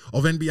cuck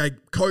of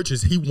NBA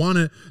coaches. He won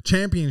a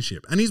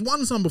championship, and he's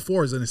won some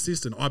before as an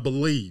assistant, I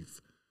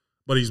believe.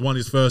 But he's won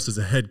his first as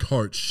a head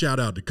coach. Shout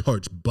out to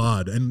Coach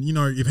Bud. And,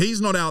 if he's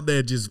not out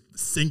there just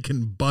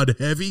sinking Bud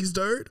heavies,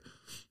 dude.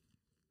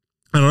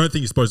 And I don't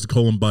think you're supposed to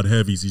call them Bud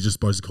Heavies. You're just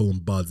supposed to call them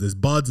Buds. There's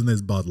Buds and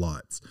there's Bud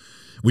Lights.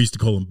 We used to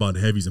call them Bud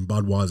Heavies, and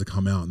Budweiser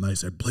come out and they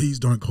said, please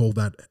don't call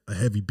that a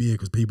heavy beer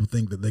because people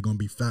think that they're going to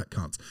be fat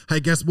cunts. Hey,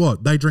 guess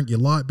what? They drink your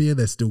light beer,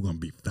 they're still going to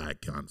be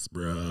fat cunts,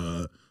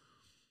 bruh.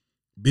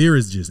 Beer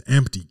is just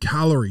empty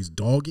calories,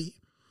 doggy.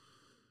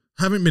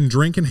 Haven't been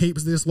drinking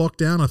heaps this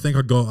lockdown. I think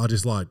I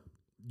just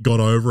got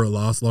over it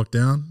last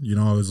lockdown.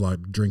 I was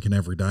drinking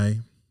every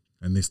day.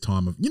 And this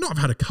time I've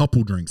had a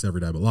couple drinks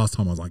every day, but last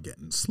time I was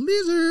getting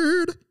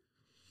slizzard.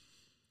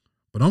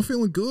 But I'm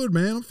feeling good,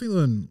 man. I'm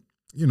feeling,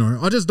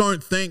 I just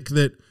don't think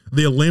that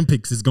the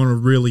Olympics is going to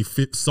really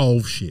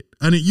solve shit.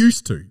 And it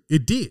used to.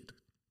 It did.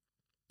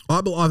 I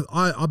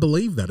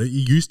believe that. It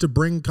used to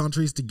bring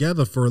countries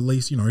together for at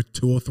least,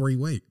 2 or 3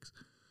 weeks.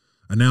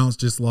 And now it's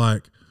just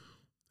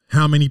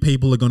how many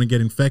people are going to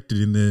get infected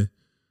in the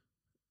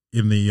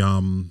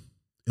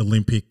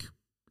Olympic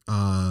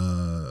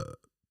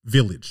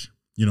village?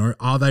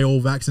 Are they all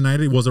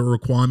vaccinated? Was it a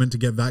requirement to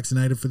get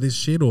vaccinated for this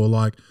shit?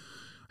 Or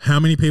how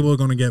many people are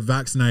going to get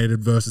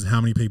vaccinated versus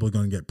how many people are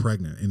going to get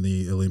pregnant in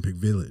the Olympic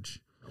village?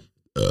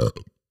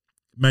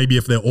 Maybe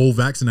if they're all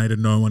vaccinated,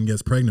 no one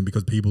gets pregnant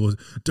because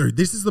dude,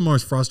 this is the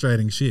most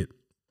frustrating shit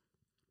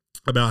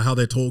about how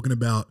they're talking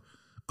about,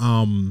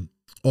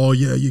 oh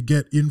yeah, you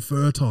get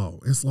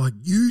infertile. It's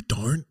you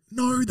don't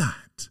know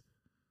that.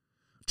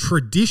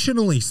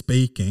 Traditionally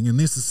speaking, and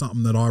this is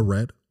something that I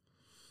read,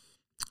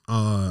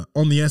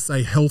 on the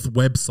SA Health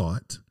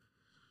website,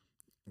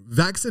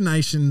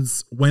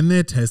 vaccinations, when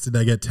they're tested,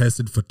 they get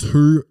tested for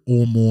 2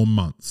 or more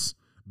months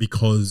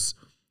because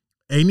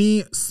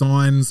any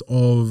signs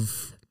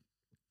of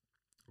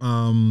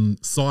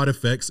side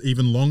effects,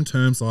 even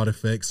long-term side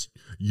effects,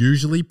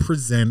 usually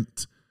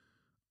present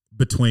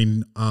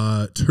between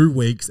 2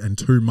 weeks and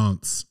 2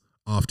 months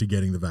after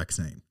getting the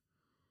vaccine.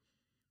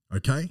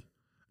 Okay?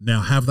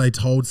 Now, have they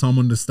told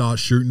someone to start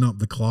shooting up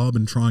the club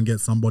and try and get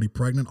somebody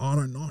pregnant? I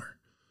don't know.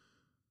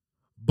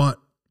 But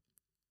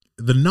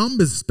the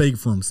numbers speak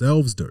for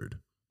themselves, dude.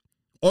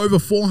 Over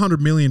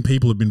 400 million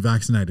people have been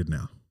vaccinated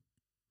now.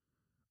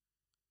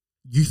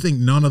 You think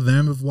none of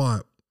them have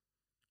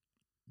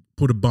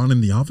put a bun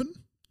in the oven?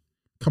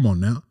 Come on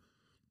now.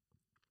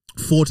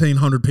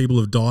 1,400 people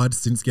have died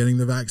since getting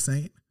the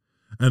vaccine.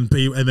 And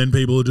then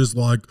people are just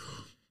like,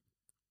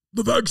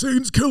 the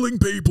vaccine's killing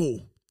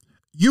people.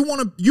 You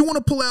want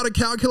to pull out a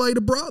calculator,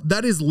 bro?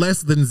 That is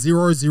less than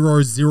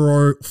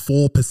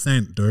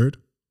 0.0004%, dude.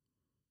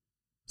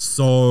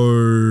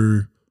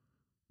 So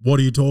what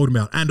are you talking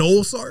about? And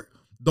also,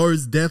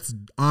 those deaths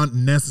aren't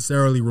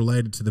necessarily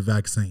related to the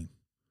vaccine.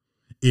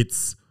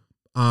 It's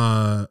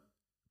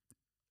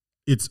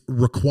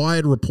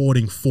required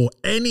reporting for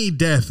any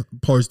death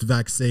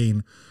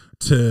post-vaccine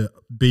to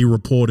be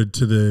reported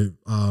to the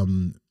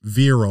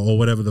Vera or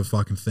whatever the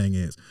fucking thing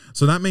is.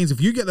 So that means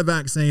if you get the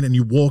vaccine and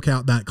you walk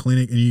out that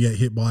clinic and you get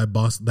hit by a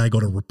bus, they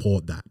got to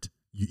report that.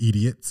 You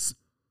idiots.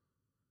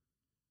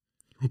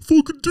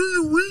 Fucking do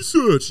your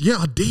research. Yeah,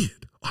 I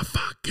did. I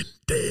fucking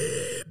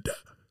did.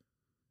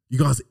 You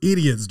guys are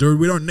idiots, dude.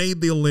 We don't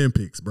need the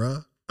Olympics,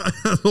 bruh.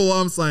 That's all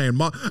I'm saying.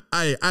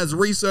 As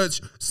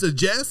research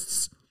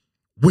suggests,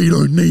 we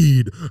don't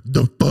need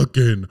the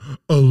fucking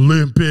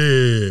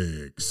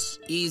Olympics.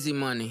 Easy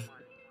money.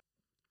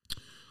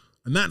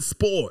 And that's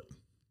sport.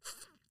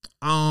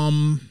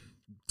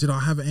 Did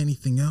I have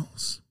anything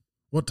else?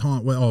 What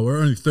time? Well, we're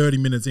only 30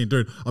 minutes in.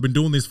 Dude, I've been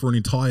doing this for an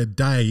entire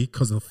day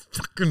because of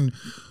fucking...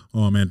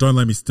 Oh, man, don't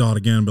let me start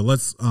again. But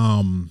let's...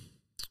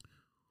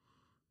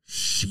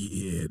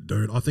 Shit,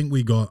 dude. I think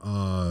we got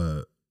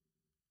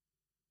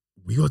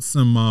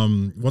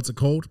some... what's it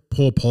called?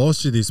 Poor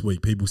posture this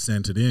week. People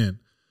sent it in.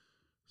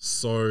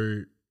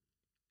 So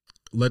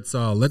let's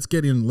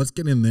get in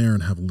there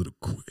and have a little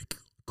quick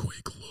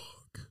look.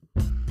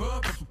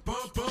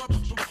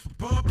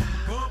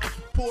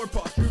 Poor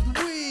posture of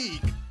the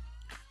week.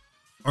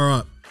 All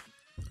right.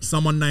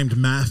 Someone named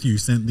Matthew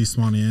sent this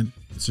one in.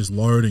 It's just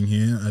loading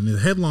here. And the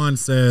headline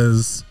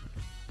says,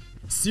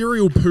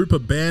 serial pooper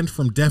banned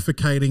from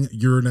defecating,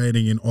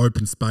 urinating in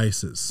open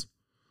spaces.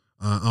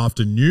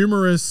 After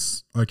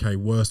numerous,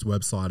 worst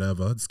website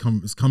ever. It's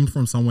come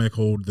from somewhere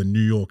called the New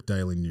York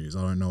Daily News.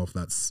 I don't know if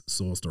that's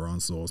sourced or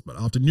unsourced, but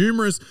after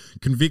numerous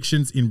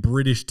convictions in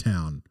British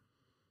Town.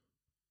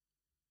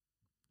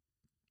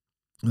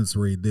 Let's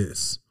read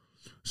this.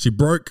 She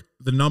broke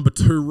the number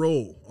 2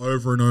 rule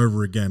over and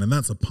over again, and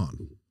that's a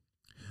pun.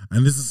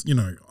 And this is,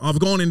 I've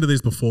gone into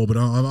this before, but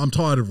I'm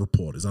tired of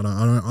reporters.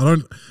 I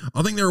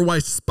think they're a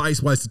waste of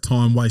space, waste of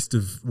time, waste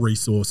of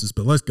resources.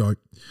 But let's go.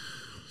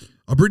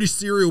 A British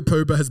serial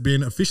pooper has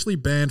been officially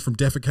banned from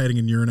defecating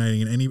and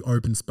urinating in any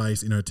open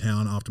space in her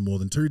town after more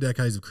than 2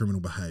 decades of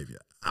criminal behaviour.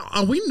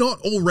 Are we not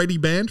already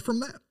banned from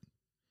that?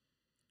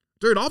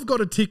 Dude, I've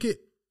got a ticket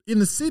in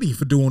the city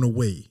for doing a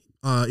wee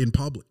in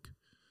public.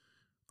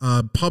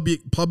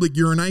 Public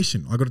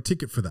urination. I got a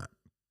ticket for that.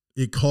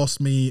 It cost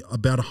me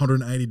about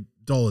 $180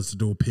 to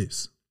do a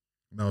piss.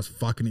 That was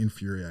fucking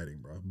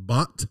infuriating, bro.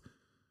 But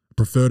I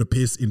prefer to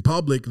piss in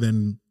public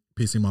than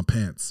piss in my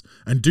pants.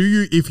 And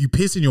if you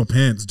piss in your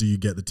pants, do you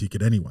get the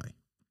ticket anyway?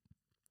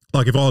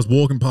 Like if I was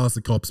walking past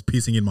the cops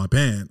pissing in my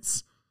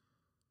pants,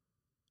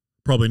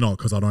 probably not,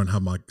 because I don't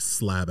have my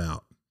slab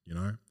out,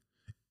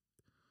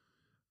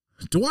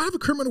 Do I have a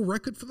criminal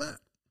record for that?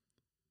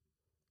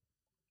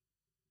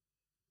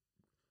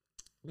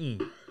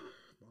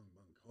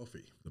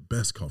 Coffee. The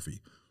best coffee.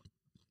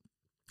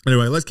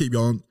 Anyway, let's keep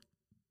going.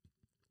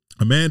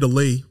 Amanda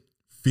Lee,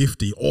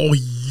 50. Oh,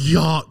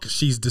 yuck.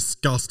 She's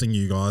disgusting,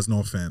 you guys. No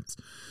offense.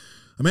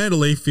 Amanda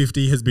Lee,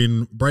 50, has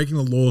been breaking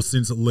the law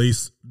since at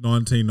least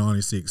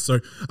 1996.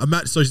 So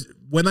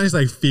when they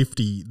say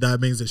 50,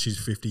 that means that she's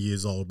 50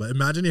 years old. But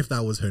imagine if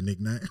that was her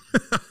nickname.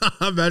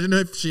 Imagine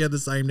if she had the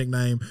same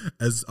nickname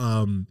as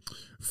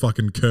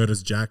fucking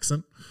Curtis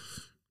Jackson.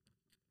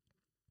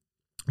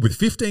 With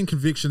 15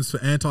 convictions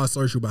for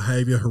antisocial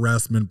behaviour,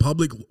 harassment,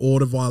 public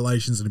order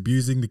violations and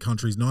abusing the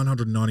country's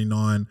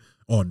 999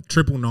 on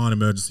 999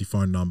 emergency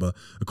phone number,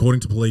 according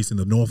to police in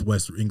the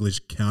northwest English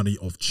county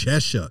of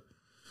Cheshire.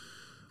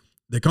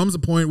 There comes a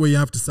point where you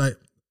have to say,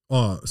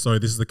 this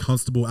is the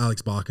Constable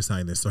Alex Barker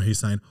saying this. So he's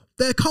saying,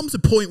 there comes a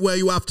point where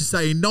you have to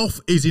say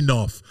enough is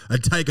enough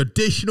and take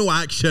additional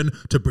action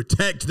to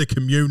protect the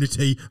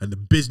community and the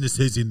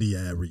businesses in the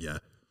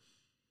area.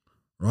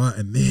 Right?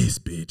 And this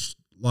bitch,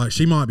 like,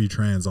 she might be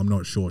trans, I'm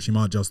not sure. She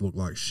might just look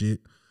like shit.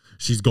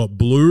 She's got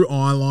blue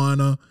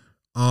eyeliner.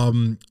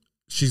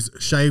 She's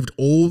shaved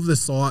all of the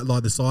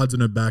sides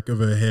and her back of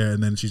her hair,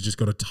 and then she's just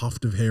got a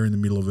tuft of hair in the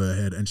middle of her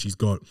head, and she's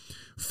got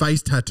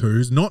face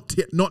tattoos, not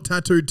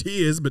tattooed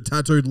tears, but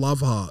tattooed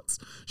love hearts.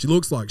 She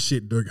looks like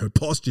shit, dude. Her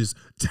posture's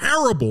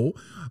terrible.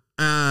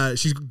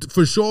 She's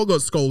for sure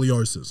got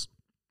scoliosis.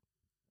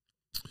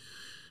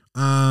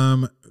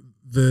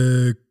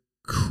 The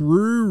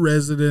Crewe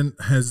resident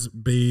has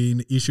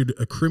been issued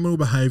a criminal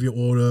behaviour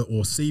order,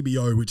 or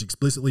CBO, which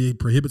explicitly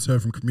prohibits her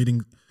from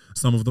committing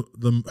some of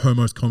her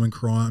most common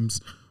crimes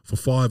for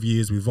 5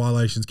 years, with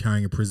violations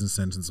carrying a prison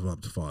sentence of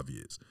up to 5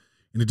 years.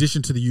 In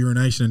addition to the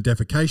urination and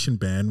defecation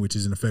ban, which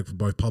is in effect for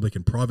both public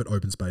and private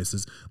open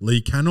spaces,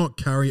 Lee cannot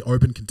carry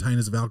open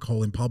containers of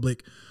alcohol in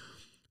public.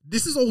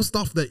 This is all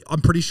stuff that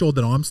I'm pretty sure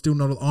that I'm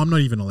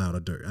not even allowed to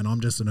do, and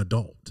I'm just an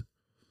adult.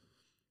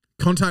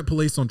 Contact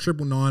police on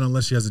 999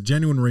 unless she has a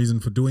genuine reason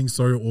for doing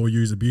so or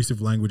use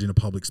abusive language in a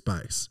public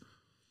space,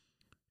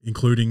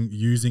 including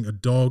using a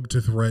dog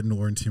to threaten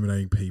or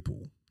intimidating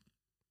people.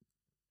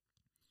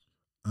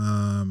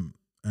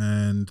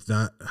 And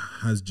that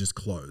has just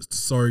closed.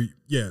 So,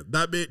 yeah,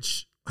 that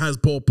bitch has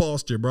poor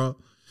posture, bro.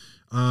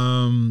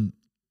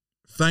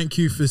 Thank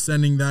you for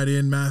sending that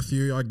in,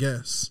 Matthew, I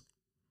guess.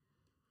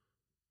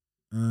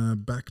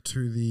 Back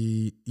to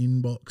the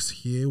inbox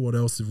here. What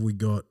else have we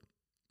got?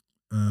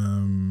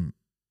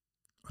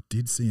 I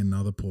did see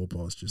another poor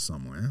posture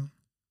somewhere.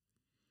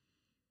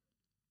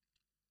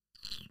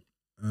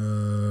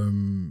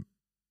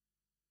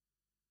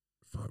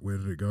 Fuck, where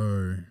did it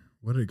go?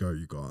 Where did it go,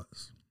 you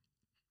guys?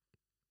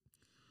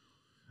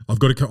 I've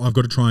got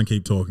to try and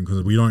keep talking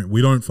because we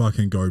don't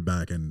fucking go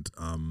back and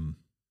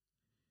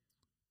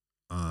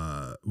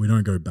we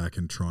don't go back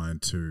and try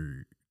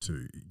to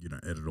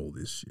edit all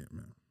this shit,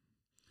 man.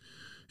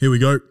 Here we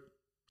go.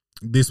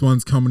 This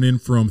one's coming in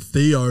from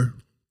Theodore.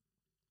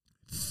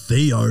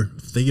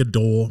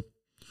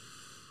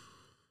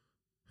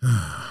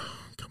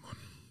 Come on.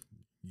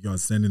 You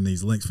guys send in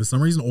these links. For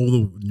some reason, all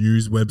the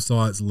news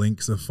websites'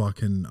 links are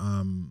fucking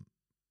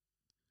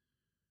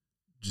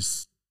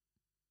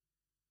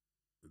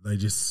they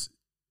just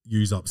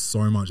use up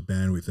so much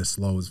bandwidth. They're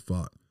slow as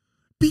fuck.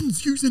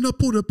 Bin's using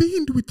up all the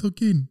bandwidth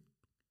again.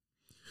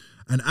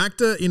 An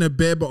actor in a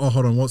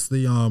hold on, what's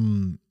the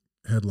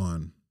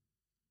headline?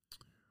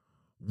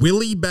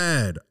 Willie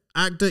Bad,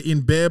 actor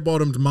in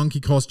bare-bottomed monkey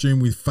costume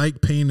with fake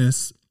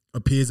penis,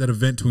 appears at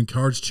event to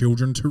encourage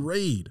children to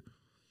read.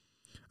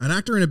 An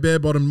actor in a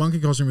bare-bottomed monkey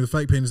costume with a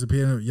fake penis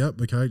appeared.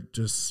 Yep, okay,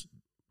 just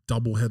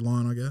double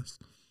headline, I guess.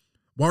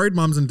 Worried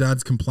mums and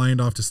dads complained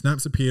after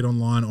snaps appeared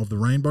online of the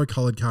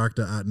rainbow-coloured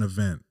character at an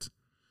event.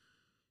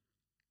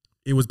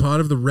 It was part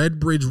of the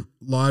Redbridge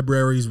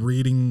Library's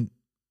reading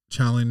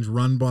challenge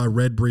run by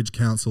Redbridge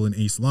Council in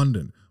East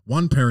London.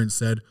 One parent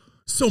said,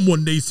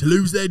 "Someone needs to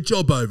lose their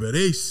job over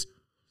this."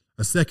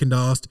 A second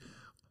asked,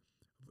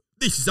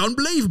 "This is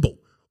unbelievable.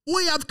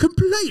 We have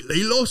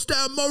completely lost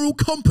our moral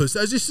compass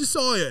as a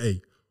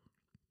society."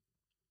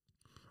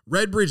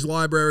 Redbridge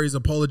Libraries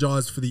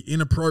apologised for the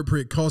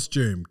inappropriate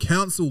costume.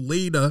 Council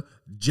leader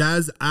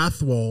Jazz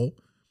Athwal,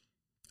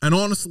 and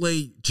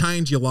honestly,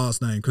 change your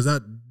last name because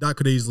that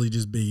could easily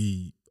just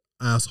be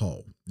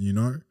asshole, you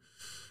know?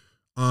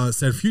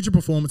 Said future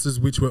performances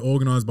which were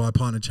organised by a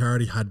partner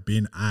charity had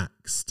been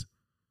axed.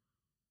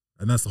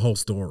 And that's the whole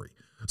story.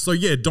 So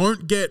yeah,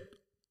 don't get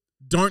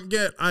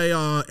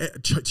a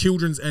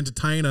children's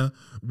entertainer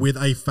with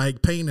a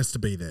fake penis to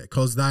be there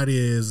because that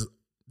is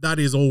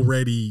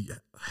already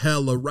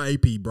hella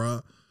rapey,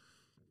 bruh.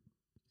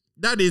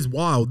 That is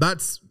wild.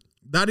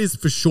 That is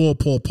for sure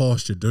poor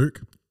posture,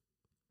 Duke.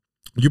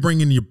 You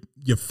bringing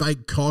your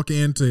fake cock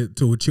into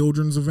a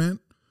children's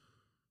event?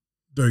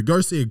 Dude,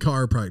 go see a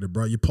chiropractor,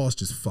 bro. Your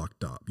posture's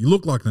fucked up. You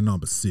look like the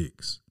number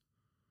 6.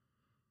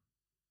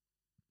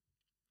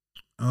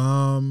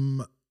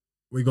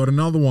 We got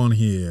another one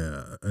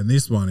here, and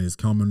this one is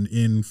coming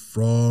in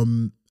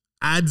from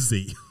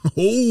Adzi.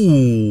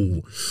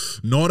 Oh,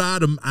 not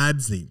Adam,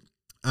 Adzi.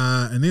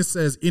 And this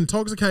says,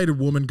 intoxicated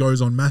woman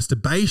goes on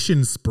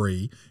masturbation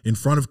spree in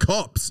front of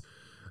cops.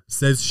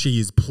 Says she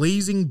is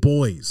pleasing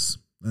boys.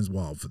 That's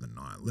wild for the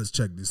night. Let's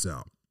check this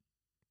out.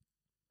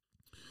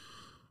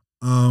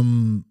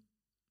 A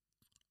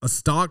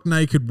stark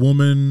naked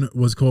woman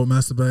was caught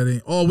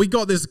masturbating. Oh, we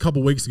got this a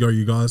couple weeks ago,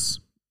 you guys.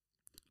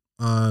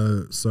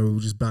 So we'll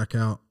just back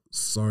out.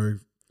 So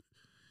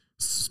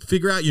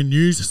figure out your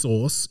news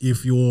source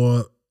if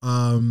you're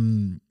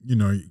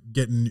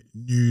getting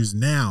news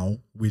now,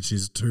 which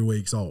is 2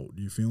 weeks old.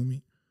 You feel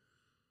me?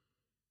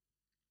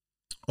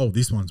 Oh,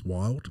 this one's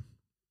wild.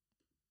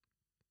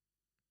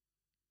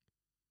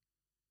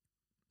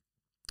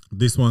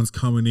 This one's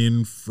coming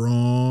in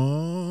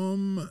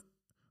from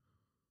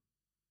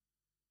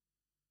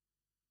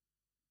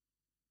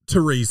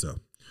Teresa.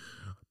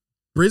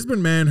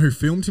 Brisbane man who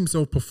filmed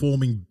himself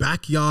performing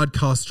backyard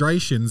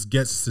castrations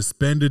gets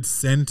suspended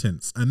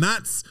sentence. And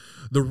that's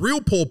the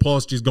real poor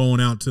posture is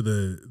going out to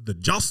the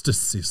justice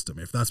system,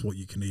 if that's what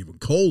you can even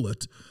call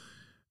it.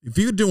 If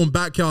you're doing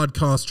backyard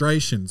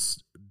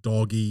castrations,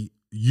 doggy,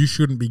 you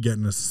shouldn't be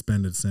getting a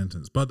suspended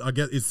sentence. But I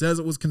guess it says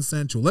it was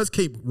consensual. Let's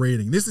keep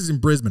reading. This is in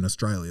Brisbane,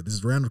 Australia. This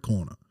is around the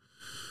corner.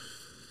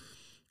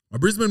 A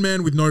Brisbane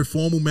man with no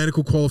formal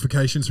medical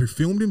qualifications who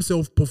filmed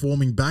himself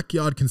performing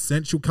backyard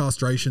consensual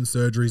castration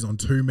surgeries on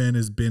 2 men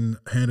has been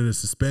handed a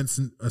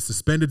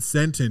suspended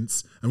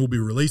sentence and will be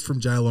released from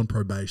jail on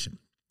probation.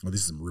 Oh, this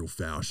is some real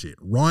foul shit.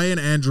 Ryan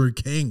Andrew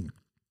King,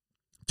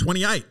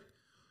 28,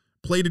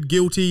 pleaded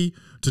guilty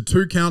to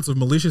 2 counts of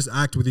malicious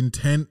act with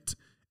intent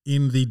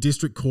in the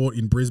district court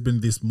in Brisbane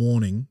this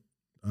morning.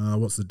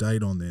 What's the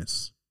date on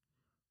this?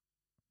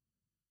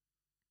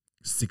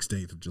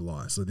 16th of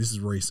July. So this is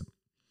recent.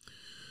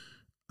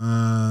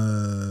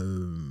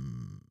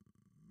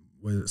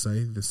 Where does it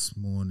say? This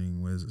morning.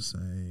 Where does it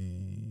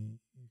say?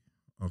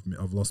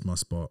 I've lost my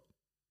spot.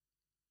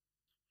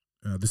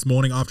 This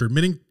morning, after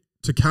admitting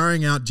to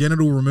carrying out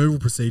genital removal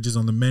procedures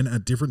on the men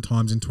at different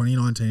times in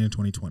 2019 and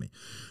 2020.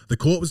 The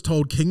court was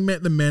told King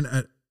met the men,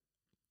 a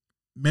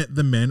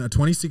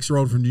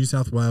 26-year-old from New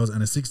South Wales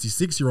and a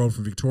 66-year-old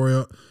from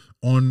Victoria,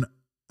 on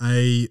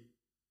a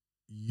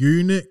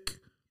unique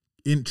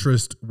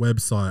interest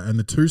website, and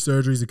the two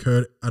surgeries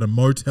occurred at a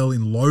motel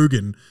in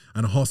Logan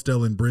and a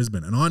hostel in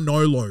Brisbane. And I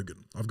know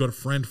Logan. I've got a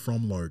friend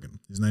from Logan.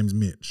 His name's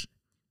Mitch.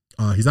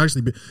 He's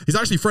actually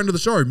a friend of the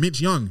show,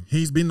 Mitch Young.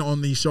 He's been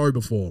on the show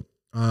before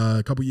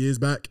a couple years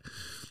back,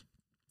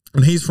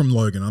 and he's from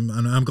Logan.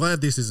 I'm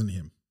glad this isn't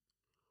him,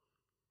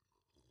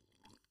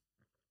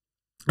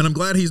 and I'm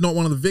glad he's not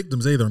one of the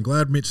victims either. I'm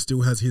glad Mitch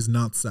still has his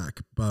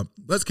nutsack. But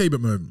let's keep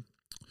it moving.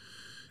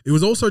 It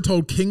was also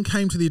told King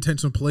came to the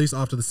attention of police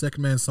after the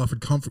second man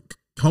suffered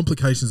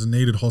complications and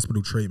needed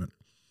hospital treatment.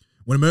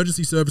 When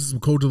emergency services were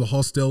called to the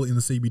hostel in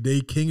the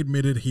CBD, King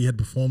admitted he had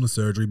performed the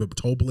surgery but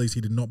told police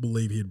he did not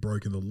believe he had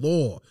broken the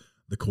law,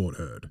 the court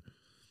heard.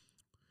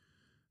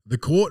 The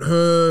court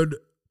heard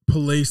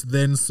police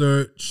then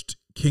searched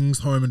King's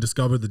home and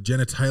discovered the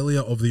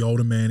genitalia of the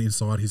older man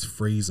inside his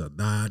freezer.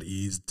 That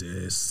is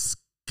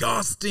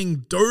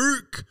disgusting,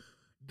 Duke.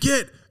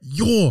 Get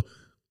your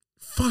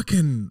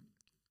fucking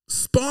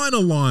spine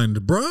aligned,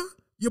 bruh.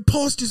 Your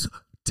posture's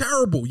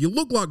terrible. You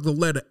look like the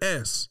letter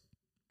S.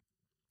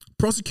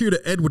 Prosecutor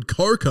Edward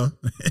Coker,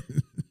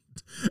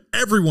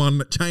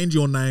 everyone change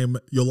your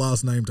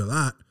last name to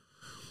that,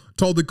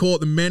 told the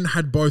court the men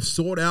had both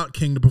sought out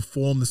King to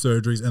perform the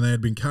surgeries and they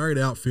had been carried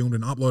out, filmed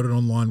and uploaded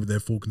online with their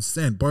full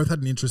consent. Both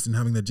had an interest in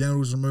having their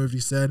genitals removed, he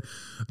said.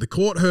 The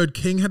court heard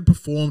King had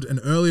performed an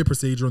earlier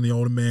procedure on the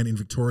older man in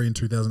Victoria in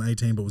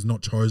 2018 but was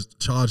not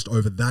charged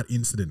over that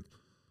incident.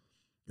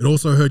 It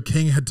also heard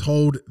King had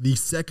told the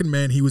second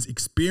man he was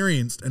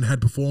experienced and had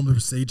performed the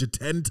procedure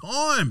 10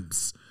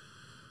 times.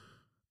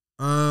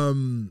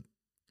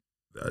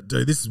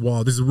 Dude, this is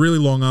wild. This is a really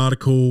long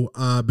article,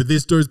 but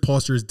this dude's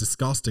posture is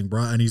disgusting,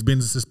 bro, and he's been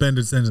a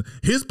suspended sentence.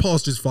 His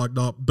posture's fucked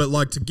up, but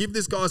like to give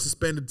this guy a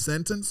suspended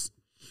sentence,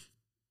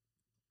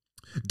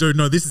 dude,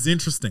 no, this is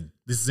interesting.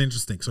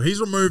 So he's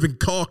removing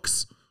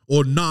cocks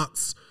or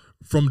nuts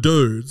from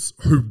dudes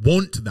who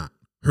want that,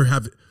 who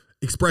have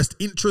expressed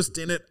interest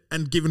in it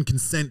and given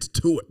consent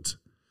to it.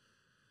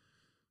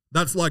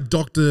 That's like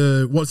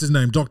what's his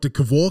name? Dr.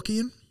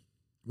 Kevorkian?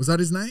 Was that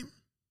his name?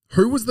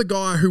 Who was the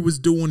guy who was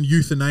doing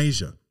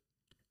euthanasia?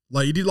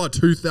 Like he did like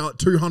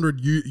 200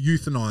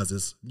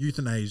 euthanized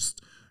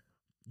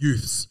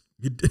youths.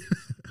 He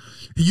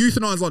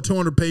euthanized like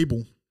 200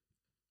 people.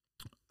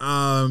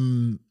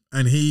 And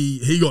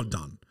he got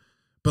done.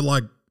 But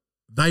like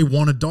they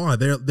want to die.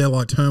 They're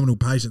like terminal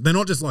patients. They're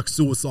not just like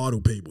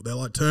suicidal people. They're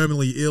like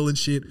terminally ill and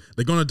shit.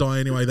 They're gonna die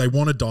anyway. They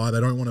want to die. They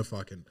don't want to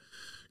fucking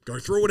go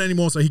through it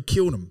anymore. So he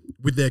killed them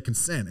with their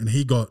consent, and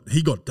he got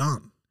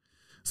done.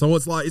 So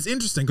it's like, it's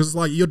interesting because it's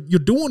like you're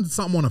doing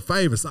someone a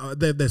favor. So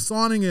they're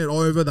signing it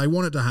over. They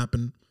want it to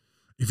happen.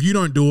 If you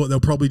don't do it, they'll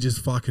probably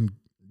just fucking,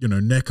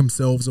 neck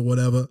themselves or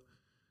whatever.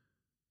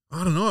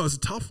 I don't know. It was a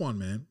tough one,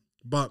 man.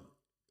 But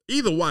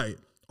either way,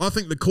 I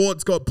think the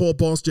court's got poor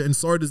posture, and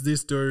so does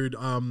this dude.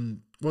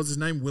 What's his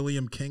name?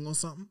 William King or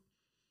something?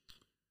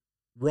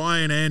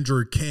 Ryan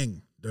Andrew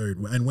King, dude.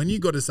 And when you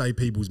got to say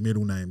people's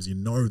middle names, you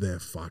know they're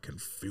fucking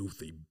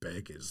filthy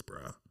beggars,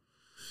 bro.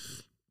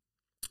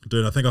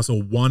 Dude, I think I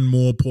saw one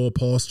more poor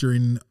posture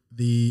in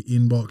the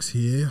inbox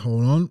here.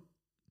 Hold on.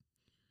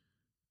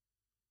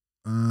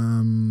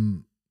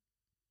 Where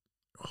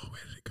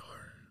did it go?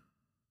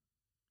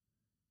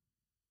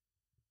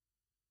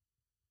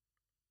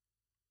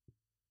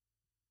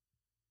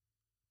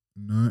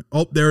 No.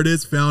 Oh, there it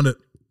is. Found it.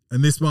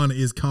 And this one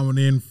is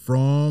coming in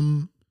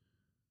from...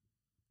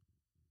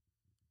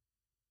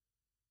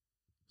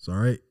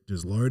 Sorry,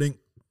 just loading.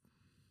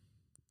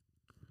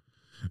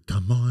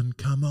 Come on.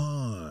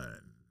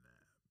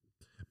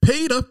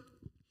 Peter.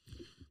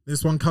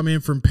 This one come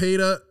in from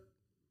Peter.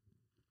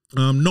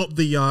 Not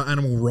the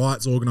animal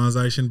rights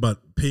organization, but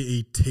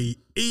PETER,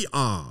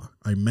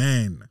 a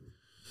man.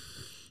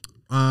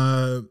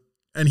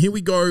 And here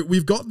we go.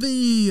 We've got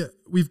the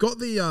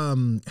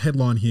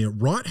headline here.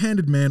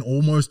 Right-handed man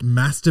almost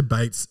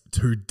masturbates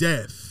to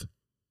death.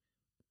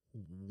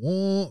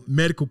 What?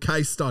 Medical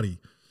case study.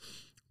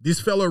 This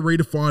fellow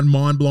redefined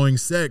mind-blowing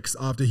sex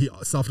after he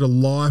suffered a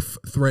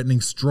life-threatening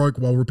stroke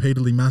while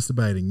repeatedly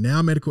masturbating.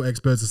 Now medical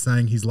experts are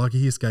saying he's lucky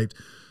he escaped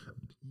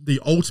the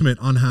ultimate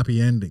unhappy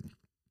ending.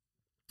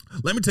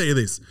 Let me tell you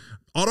this.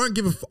 I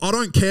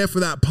don't care for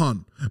that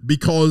pun,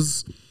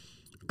 because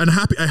a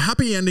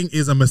happy ending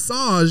is a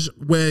massage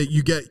where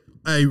you get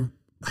a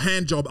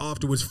hand job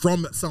afterwards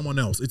from someone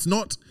else. It's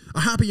not, a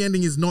happy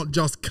ending is not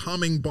just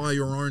coming by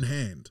your own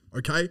hand,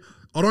 okay?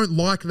 I don't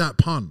like that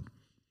pun.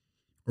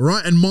 All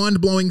right, and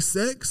mind-blowing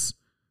sex,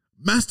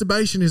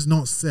 masturbation is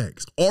not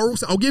sex.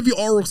 I'll give you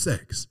oral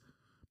sex,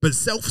 but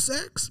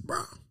self-sex,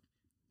 bro,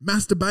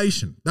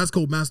 masturbation. That's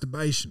called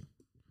masturbation.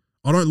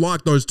 I don't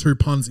like those two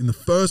puns in the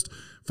first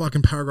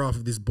fucking paragraph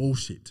of this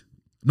bullshit.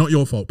 Not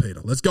your fault,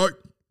 Peter. Let's go.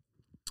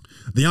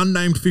 The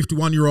unnamed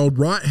 51-year-old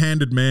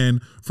right-handed man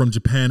from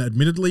Japan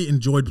admittedly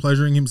enjoyed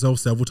pleasuring himself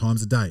several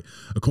times a day,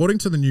 according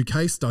to the new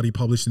case study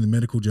published in the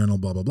medical journal,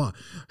 blah, blah, blah.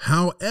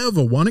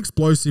 However, one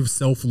explosive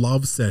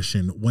self-love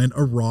session went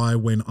awry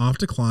when,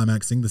 after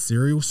climaxing, the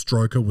serial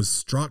stroker was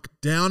struck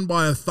down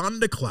by a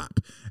thunderclap,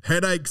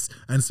 headaches,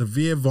 and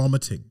severe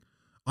vomiting.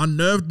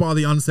 Unnerved by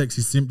the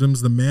unsexy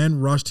symptoms, the man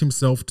rushed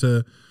himself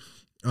to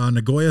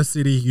Nagoya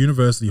City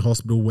University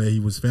Hospital, where he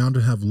was found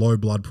to have low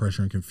blood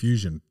pressure and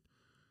confusion.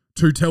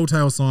 2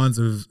 telltale signs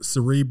of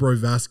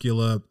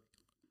cerebrovascular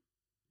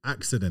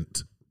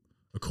accident,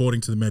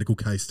 according to the medical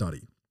case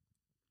study.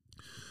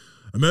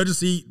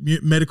 Emergency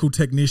medical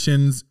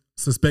technicians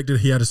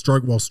suspected he had a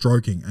stroke while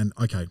stroking, and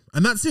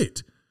that's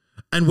it.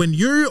 And when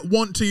you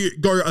want to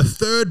go a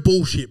third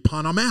bullshit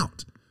pun, I'm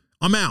out.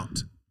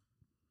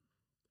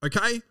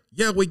 Okay?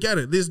 Yeah, we get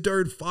it. This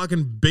dude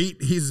fucking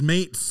beat his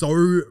meat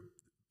so,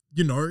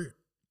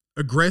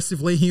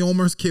 aggressively, he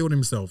almost killed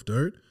himself,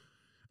 dude.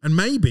 And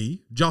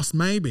maybe, just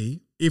maybe,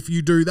 if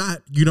you do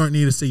that, you don't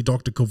need to see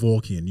Dr.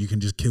 Kevorkian. You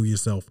can just kill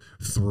yourself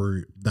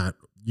through that.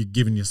 You're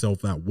giving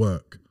yourself that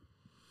work.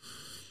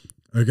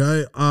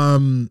 Okay?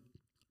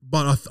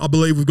 But I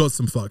believe we've got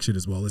some fuck shit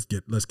as well. Let's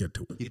get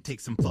to it. You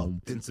take some fuck,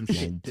 then some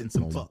shit, then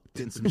some fuck,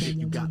 then some shit.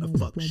 You got a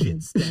fuck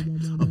shit stack,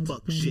 a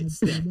fuck shit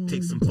stack.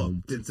 Take some fuck,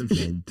 then some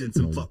shit, then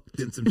some fuck,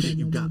 then some shit.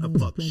 You got a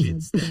fuck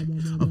shit stack,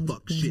 a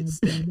fuck shit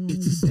stack.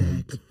 It's a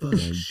stack of fuck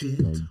shit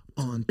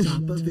on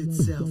top of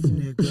itself,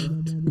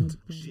 nigga.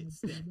 Shit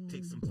stack.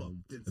 Take some fuck.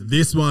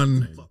 This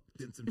one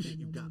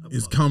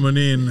is coming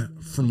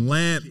in from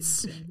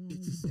Lance.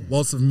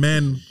 Lots of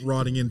men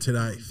writing in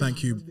today.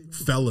 Thank you,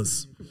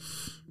 fellas.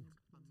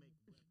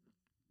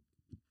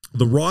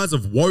 The rise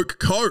of woke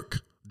coke.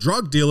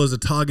 Drug dealers are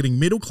targeting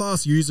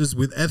middle-class users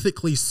with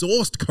ethically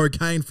sourced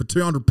cocaine for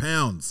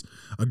 £200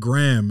 a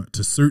gram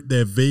to suit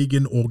their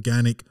vegan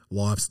organic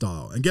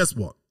lifestyle. And guess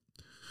what?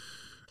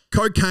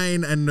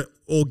 Cocaine and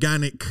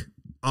organic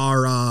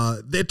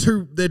are they're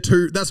two.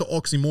 That's an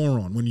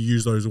oxymoron when you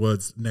use those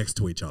words next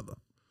to each other.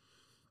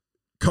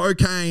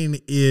 Cocaine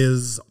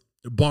is,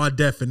 by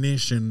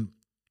definition,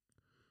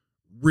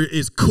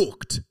 is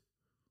cooked.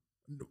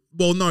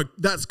 Well, no,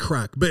 that's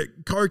crack. But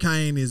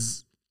cocaine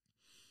is,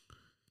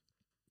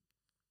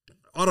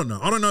 I don't know.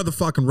 I don't know the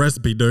fucking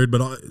recipe, dude.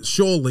 But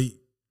surely,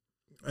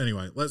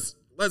 anyway, let's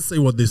see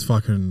what this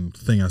fucking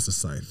thing has to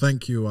say.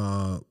 Thank you,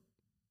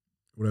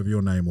 whatever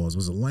your name was.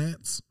 Was it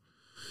Lance?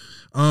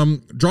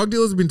 Drug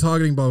dealers have been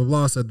targeting blah blah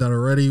blah. Said that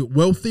already.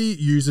 Wealthy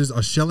users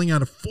are shelling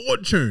out a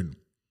fortune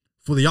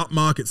for the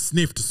upmarket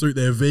sniff to suit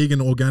their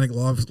vegan organic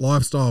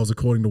lifestyles,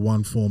 according to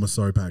one former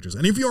soap actress.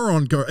 And if you're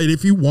on coke, and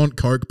if you want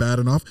coke bad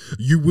enough,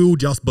 you will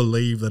just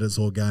believe that it's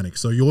organic.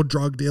 So your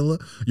drug dealer,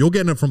 you're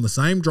getting it from the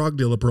same drug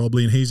dealer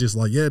probably, and he's just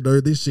like, yeah,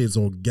 dude, this shit's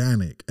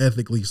organic,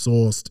 ethically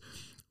sourced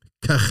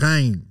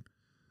cocaine,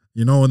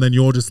 and then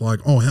you're just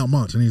like, oh, how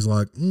much? And he's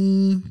like, I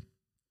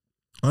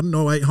don't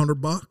know,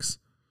 $800.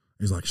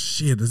 He's like,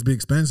 shit, this is a bit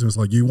expensive. It's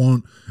like, do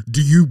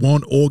you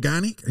want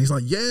organic? And he's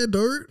like, yeah,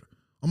 dude,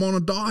 I'm on a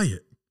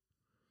diet.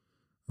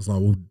 It's like,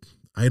 well,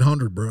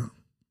 800, bro.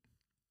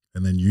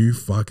 And then you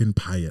fucking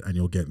pay it and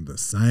you're getting the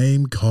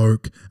same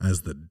coke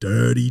as the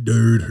dirty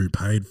dude who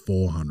paid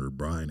 400,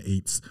 bro, and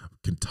eats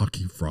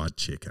Kentucky Fried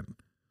Chicken.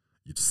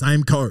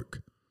 Same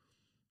coke.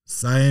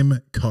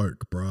 Same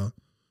coke, bro.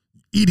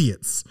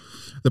 Idiots.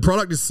 The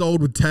product is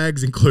sold with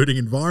tags including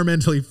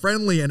environmentally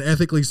friendly and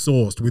ethically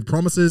sourced, with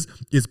promises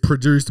is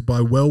produced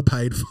by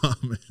well-paid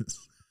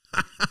farmers.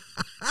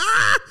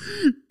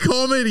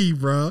 Comedy,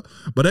 bro.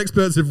 But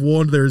experts have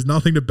warned there is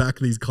nothing to back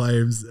these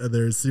claims.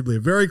 There is simply a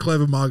very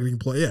clever marketing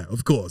play. Yeah,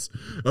 of course.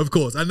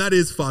 And that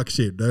is fuck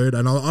shit, dude.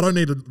 And I don't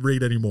need to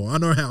read anymore. I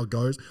know how it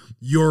goes.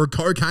 You're a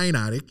cocaine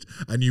addict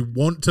and you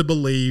want to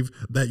believe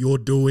that you're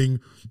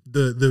doing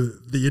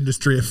the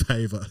industry a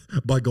favor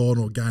by going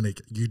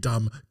organic, you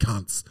dumb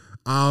cunts.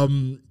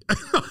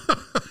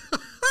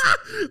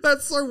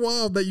 That's so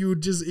wild that you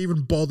would just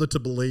even bother to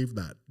believe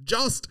that.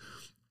 Just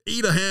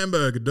eat a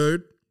hamburger,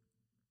 dude.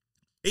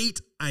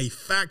 Eat a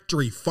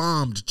factory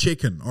farmed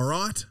chicken, all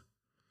right?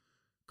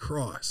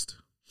 Christ.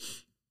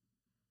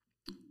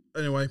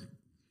 Anyway,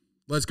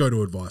 let's go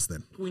to advice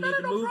then. We need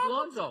to move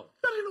Lonzo.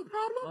 That ain't no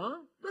problem. Huh?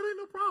 That ain't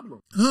no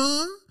problem.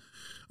 Huh?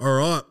 All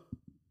right.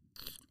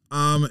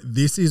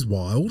 This is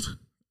wild.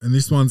 And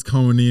this one's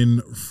coming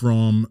in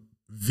from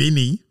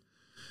Vinny.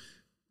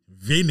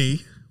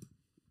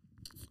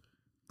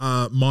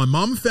 My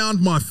mum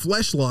found my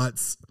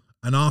fleshlights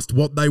and asked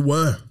what they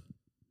were.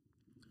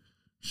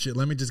 Shit,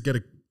 let me just get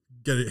a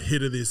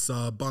hit of this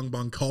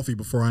bung coffee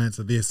before I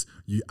answer this.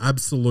 You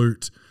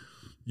absolute,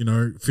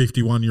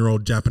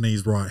 51-year-old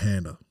Japanese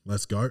right-hander.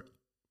 Let's go.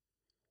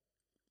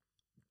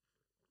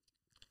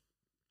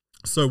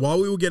 So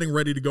while we were getting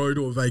ready to go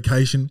to a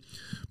vacation,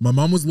 my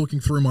mum was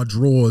looking through my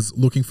drawers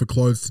looking for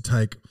clothes to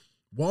take.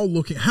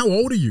 How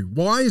old are you?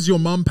 Why is your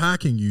mum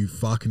packing, you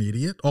fucking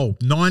idiot? Oh,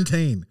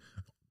 19.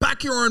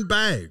 Pack your own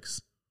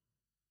bags.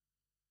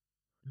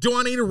 Do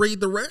I need to read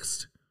the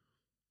rest?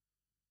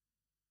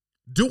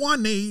 Do I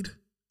need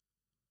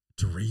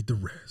to read the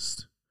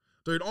rest?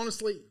 Dude,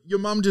 honestly, your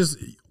mum just...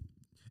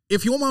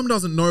 If your mum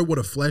doesn't know what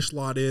a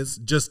fleshlight is,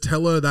 just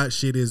tell her that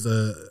shit is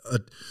a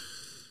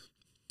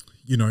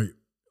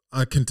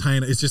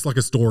container. It's just like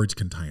a storage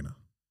container.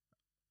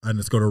 And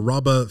it's got a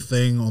rubber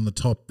thing on the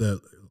top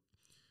that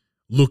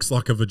looks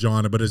like a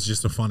vagina, but it's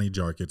just a funny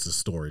joke. It's a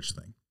storage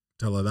thing.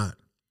 Tell her that.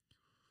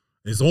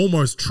 It's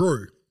almost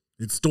true.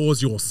 It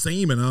stores your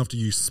semen after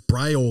you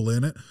spray all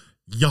in it.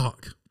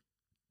 Yuck.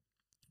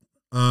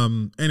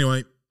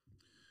 Anyway,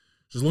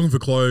 she's looking for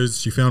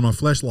clothes. She found my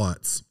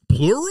fleshlights.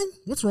 Plural?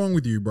 What's wrong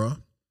with you, bro?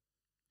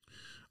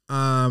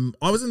 I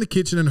was in the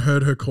kitchen and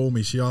heard her call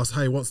me. She asked,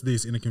 hey, what's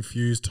this? In a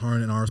confused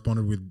tone, and I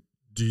responded with,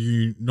 do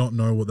you not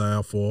know what they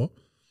are for?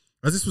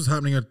 As this was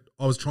happening,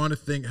 I was trying to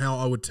think how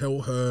I would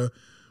tell her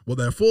what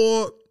they're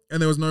for,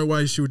 and there was no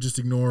way she would just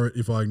ignore it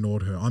if I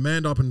ignored her. I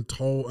manned up and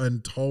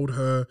told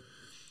her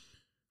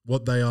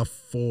what they are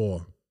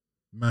for.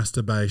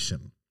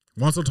 Masturbation.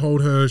 Once I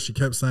told her, she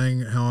kept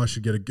saying how I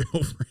should get a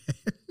girlfriend.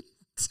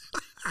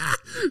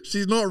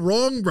 She's not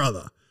wrong,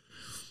 brother.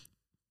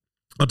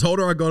 I told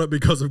her I got it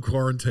because of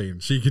quarantine.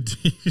 She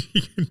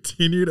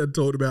continued and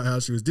talked about how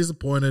she was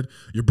disappointed.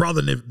 Your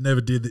brother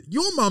never did that.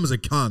 Your mum's a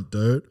cunt,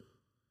 dude.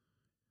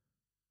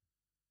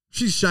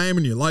 She's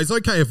shaming you. Like, it's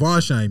okay if I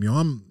shame you.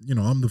 I'm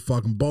the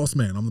fucking boss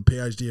man. I'm the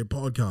PhD of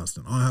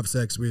podcasting. I have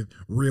sex with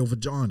real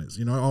vaginas.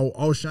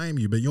 I'll shame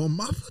you. But your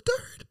mother,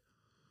 dude,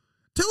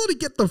 tell her to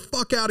get the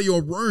fuck out of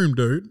your room,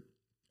 dude.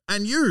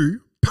 And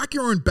you, pack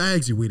your own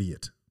bags, you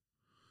idiot.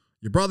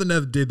 Your brother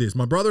never did this.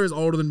 My brother is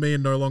older than me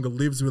and no longer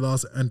lives with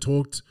us and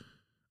talked.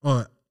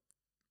 About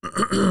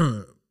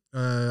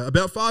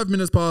 5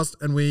 minutes passed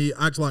and we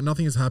act like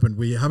nothing has happened.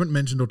 We haven't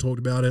mentioned or talked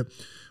about it.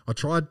 I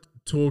tried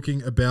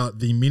talking about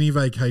the mini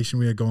vacation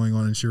we are going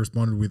on and she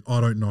responded with,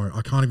 I don't know.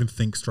 I can't even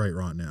think straight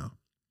right now.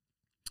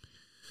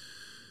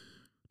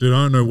 Dude,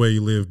 I don't know where you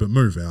live, but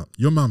move out.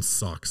 Your mum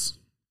sucks.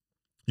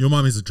 Your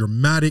mum is a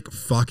dramatic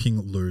fucking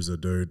loser,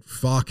 dude.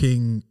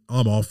 I'm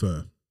off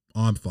her.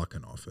 I'm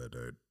fucking off her,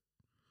 dude.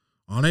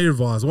 I need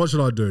advice. What should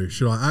I do?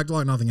 Should I act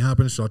like nothing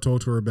happened? Should I talk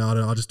to her about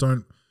it? I just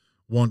don't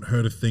want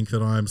her to think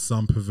that I am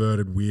some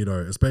perverted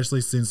weirdo,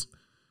 especially since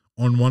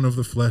on one of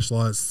the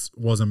fleshlights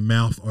was a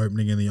mouth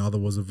opening and the other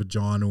was a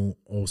vaginal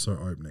also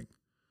opening.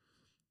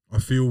 I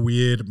feel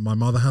weird. My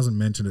mother hasn't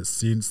mentioned it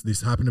since.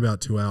 This happened about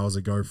 2 hours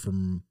ago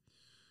from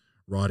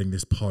writing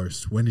this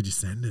post. When did you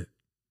send it?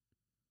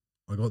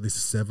 I got this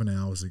 7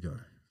 hours ago.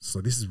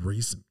 So this is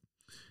recent.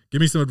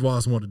 Give me some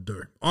advice on what to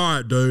do. All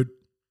right, dude.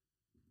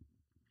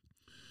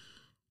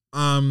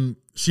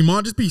 She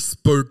might just be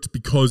spooked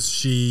because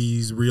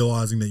she's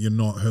realizing that you're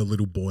not her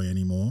little boy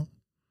anymore.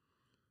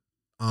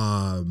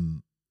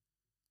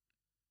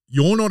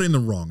 You're not in the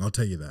wrong, I'll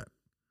tell you that.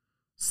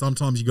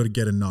 Sometimes you got to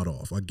get a nut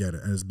off. I get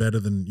it. And it's better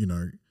than,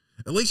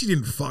 at least you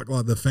didn't fuck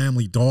like the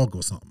family dog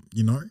or something,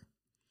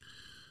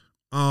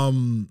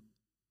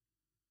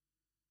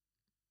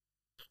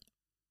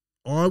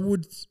 I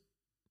would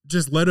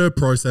just let her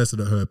process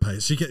it at her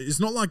pace. It's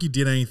not like you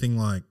did anything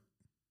like,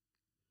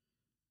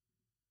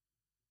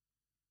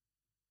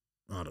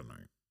 I don't know,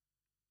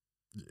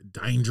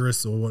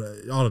 dangerous or what.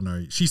 I don't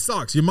know. She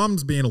sucks. Your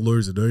mum's being a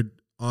loser, dude.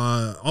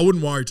 I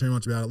wouldn't worry too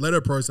much about it. Let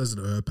her process it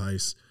at her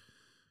pace.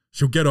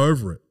 She'll get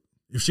over it.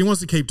 If she wants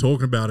to keep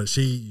talking about it,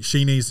 she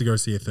needs to go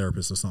see a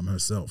therapist or something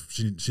herself.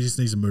 She just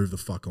needs to move the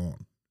fuck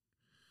on.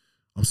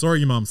 I'm sorry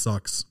your mum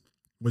sucks.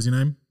 What's your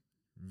name?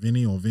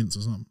 Vinny or Vince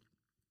or something?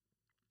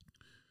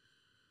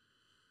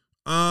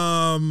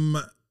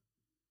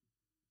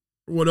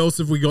 What else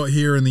have we got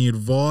here in the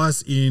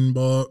advice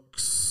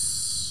inbox?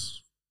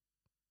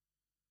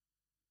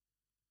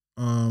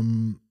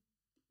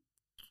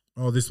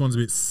 This one's a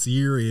bit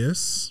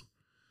serious.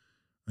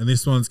 And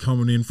this one's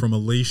coming in from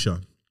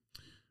Alicia.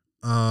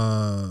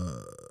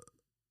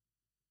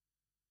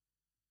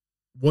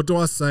 What do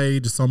I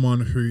say to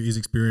someone who is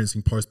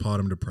experiencing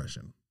postpartum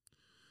depression?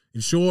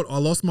 In short, I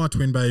lost my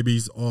twin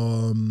babies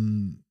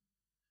in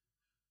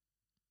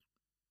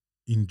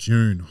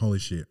June. Holy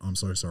shit, I'm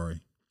so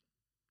sorry.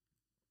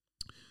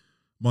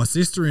 My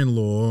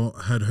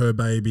sister-in-law had her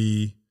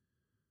baby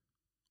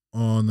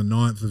on the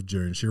 9th of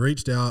June. She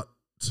reached out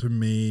to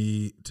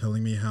me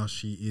telling me how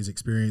she is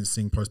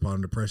experiencing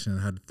postpartum depression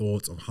and had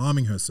thoughts of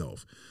harming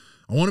herself.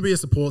 I want to be a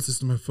support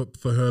system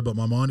for her, but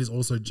my mind is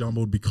also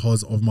jumbled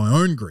because of my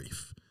own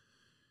grief.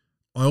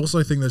 I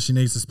also think that she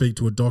needs to speak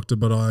to a doctor,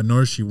 but I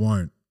know she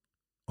won't.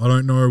 I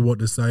don't know what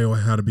to say or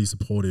how to be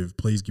supportive.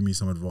 Please give me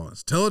some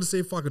advice. Tell her to see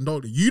a fucking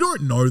doctor. You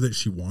don't know that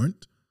she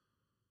won't.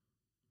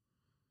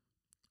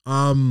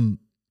 Fuck,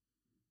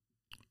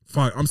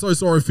 I'm so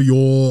sorry for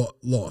your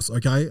loss,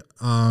 okay?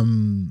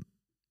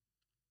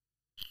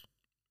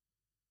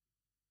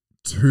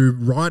 To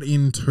write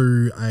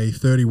into a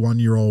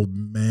 31-year-old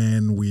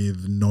man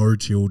with no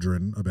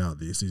children about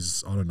this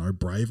is, I don't know,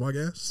 brave, I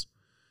guess.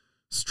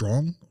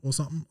 Strong or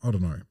something. I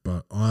don't know.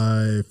 But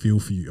I feel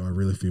for you. I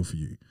really feel for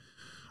you.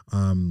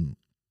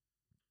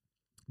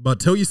 But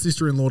tell your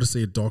sister-in-law to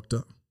see a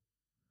doctor.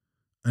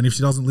 And if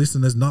she doesn't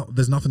listen, there's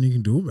nothing you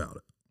can do about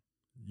it.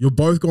 You're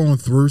both going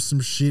through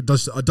some shit.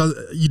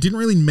 You didn't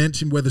really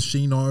mention whether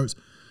she knows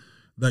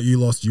that you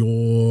lost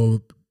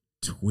your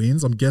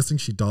twins. I'm guessing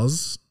she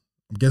does.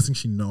 I'm guessing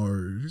she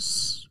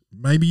knows.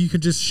 Maybe you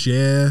could just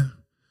share.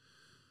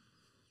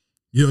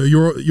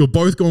 You're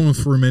both going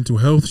through mental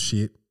health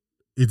shit.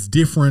 It's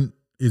different.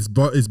 It's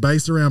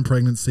based around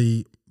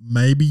pregnancy.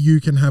 Maybe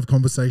you can have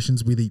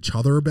conversations with each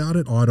other about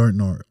it. I don't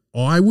know.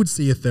 I would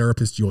see a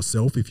therapist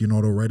yourself if you're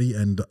not already,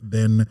 and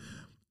then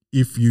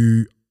if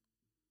you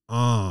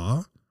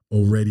are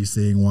already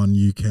seeing one,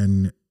 you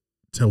can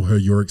tell her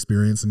your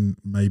experience and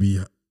maybe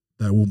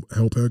that will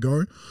help her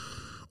go.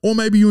 Or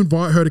maybe you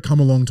invite her to come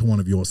along to one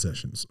of your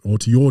sessions or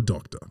to your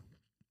doctor.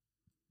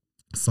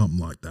 Something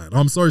like that.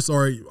 I'm so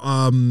sorry.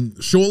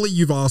 Surely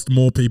you've asked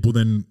more people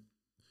than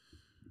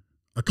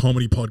a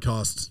comedy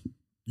podcast,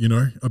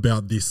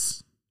 about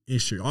this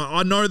issue.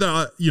 I know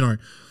that,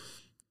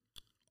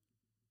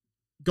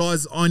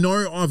 guys, I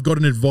know I've got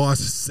an advice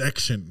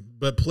section,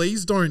 but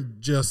please don't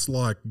just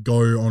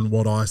go on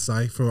what I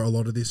say for a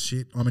lot of this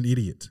shit. I'm an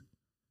idiot.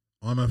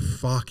 I'm a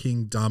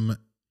fucking dumb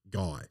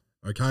guy.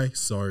 Okay?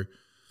 So,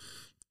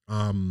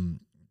 don't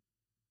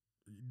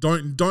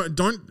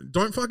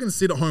fucking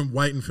sit at home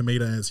waiting for me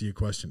to answer your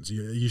questions.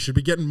 You should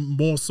be getting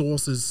more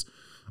sources.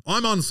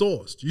 I'm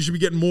unsourced. You should be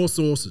getting more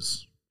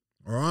sources.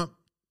 All right?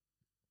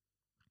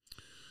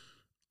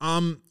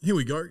 Here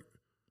we go.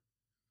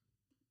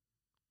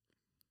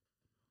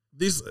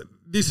 This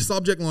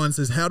subject line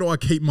says, how do I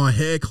keep my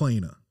hair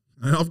cleaner?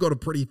 And I've got a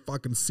pretty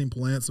fucking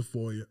simple answer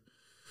for you.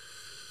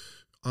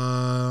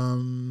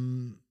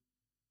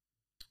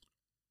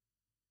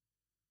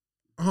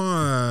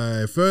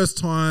 Hi, first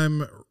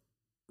time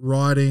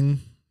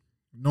writing,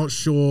 not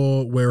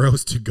sure where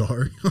else to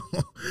go.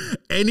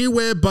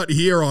 Anywhere but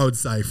here, I would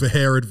say, for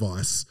hair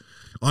advice.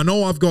 I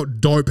know I've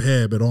got dope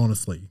hair, but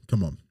honestly,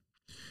 come on.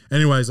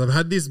 Anyways, I've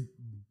had this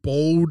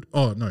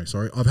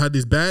I've had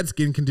this bad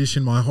skin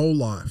condition my whole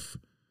life.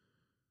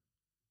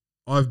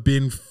 I've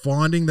been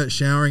finding that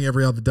showering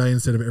every other day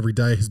instead of every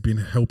day has been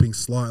helping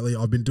slightly.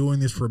 I've been doing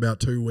this for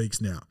about 2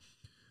 weeks now,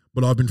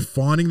 but I've been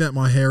finding that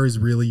my hair is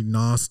really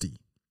nasty.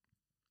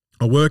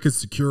 I work as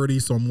security,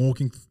 so I'm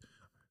walking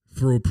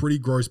through a pretty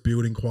gross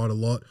building quite a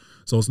lot.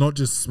 So it's not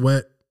just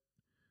sweat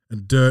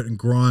and dirt and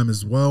grime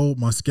as well.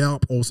 My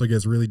scalp also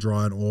gets really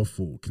dry and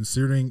awful,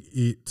 considering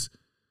it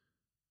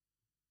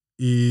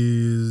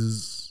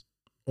is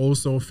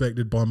also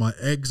affected by my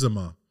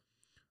eczema.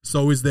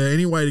 So is there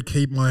any way to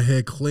keep my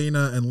hair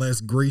cleaner and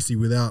less greasy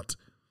without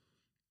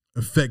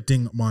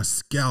affecting my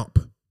scalp?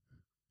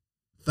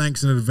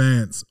 Thanks in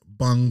advance.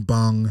 Bung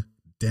bung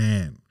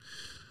Dan.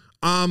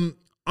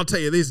 I'll tell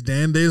you this,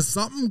 Dan, there's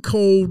something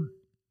called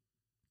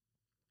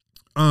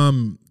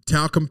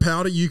talcum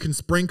powder. You can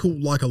sprinkle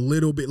a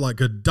little bit,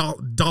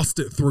 dust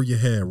it through your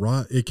hair,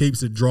 right? It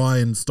keeps it dry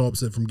and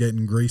stops it from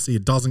getting greasy.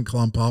 It doesn't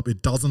clump up.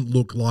 It doesn't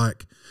look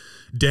like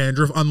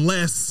dandruff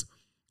unless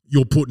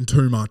you're putting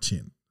too much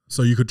in.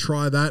 So you could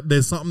try that.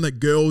 There's something that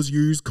girls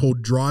use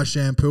called dry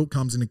shampoo. It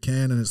comes in a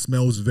can and it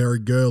smells very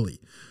girly.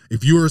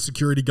 If you were a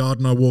security guard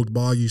and I walked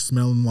by you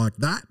smelling like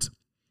that,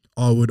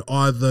 I would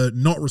either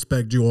not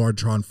respect you or I'd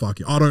try and fuck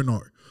you. I don't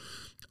know.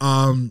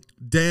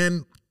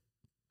 Dan,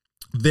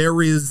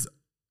 there is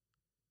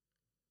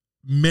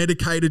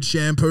medicated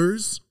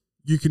shampoos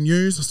you can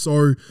use.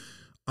 So,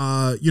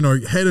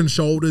 Head and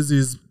Shoulders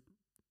is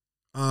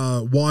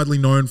widely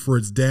known for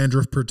its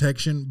dandruff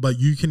protection, but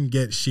you can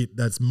get shit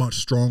that's much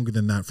stronger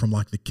than that from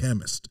the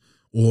chemist.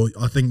 Or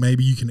I think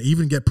maybe you can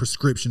even get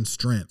prescription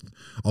strength.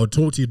 I would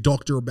talk to your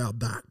doctor about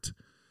that.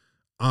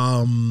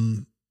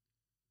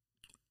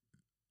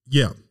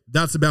 Yeah,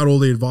 that's about all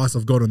the advice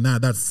I've got on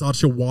that. That's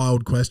such a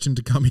wild question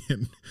to come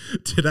in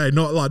today.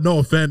 Not no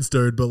offense,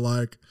 dude, but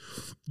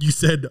you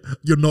said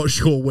you're not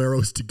sure where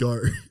else to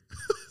go.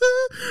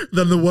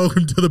 Then the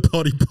Welcome to the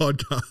Potty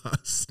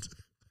podcast.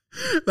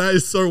 That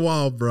is so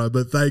wild, bro,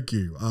 but thank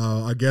you.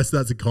 I guess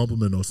that's a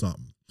compliment or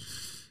something.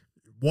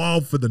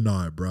 Wild for the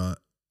night, bro.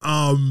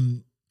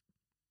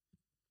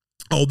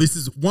 This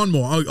is one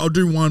more. I'll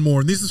do one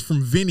more, and this is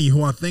from Vinny,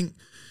 who I think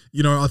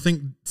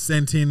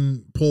sent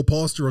in Paul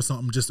Poster or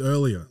something just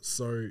earlier.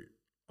 So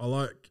I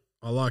like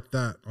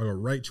that. I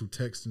got Rachel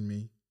texting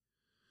me.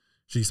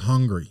 She's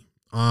hungry.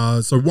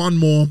 So one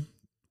more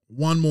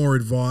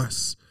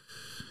advice.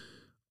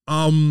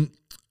 And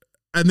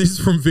this is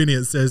from Vinny.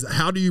 It says,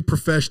 how do you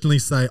professionally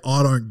say,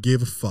 I don't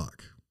give a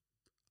fuck?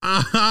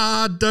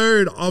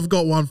 Dude, I've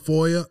got one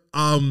for you.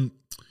 I'll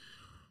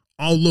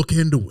look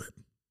into it.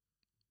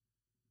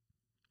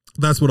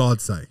 That's what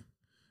I'd say.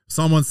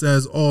 Someone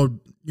says,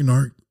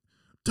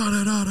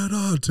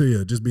 da-da-da-da-da to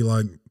you. Just be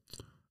like,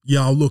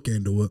 yeah, I'll look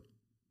into it.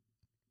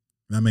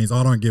 That means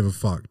I don't give a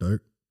fuck,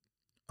 dude.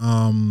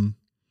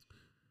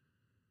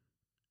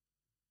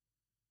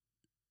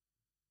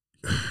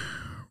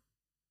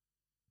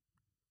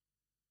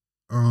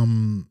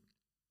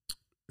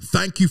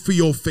 Thank you for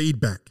your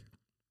feedback.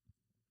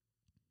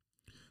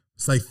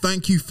 Say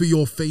thank you for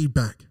your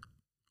feedback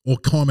or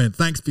comment.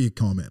 Thanks for your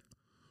comment.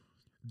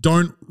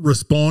 Don't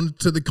respond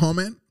to the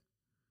comment.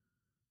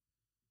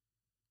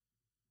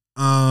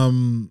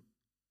 You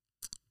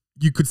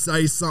could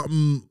say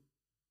something,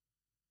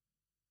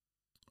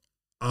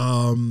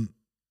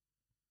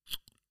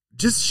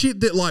 just shit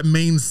that like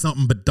means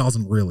something but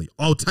doesn't really.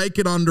 I'll take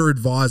it under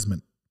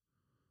advisement,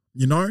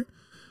 you know?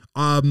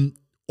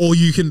 Or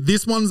you can,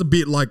 this one's a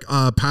bit like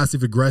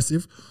passive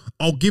aggressive.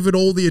 I'll give it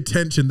all the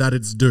attention that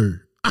it's due.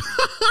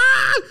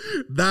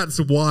 That's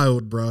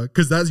wild, bro.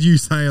 Because that's you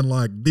saying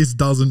like, this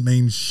doesn't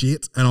mean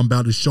shit. And I'm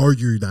about to show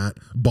you that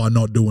by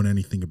not doing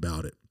anything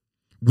about it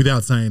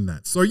without saying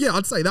that. So yeah,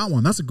 I'd say that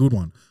one. That's a good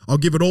one. I'll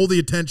give it all the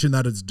attention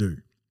that it's due.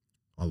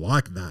 I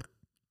like that.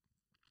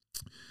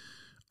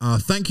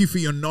 Thank you for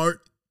your note.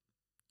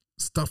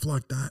 Stuff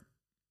like that.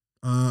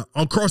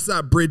 I'll cross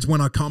that bridge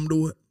when I come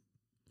to it.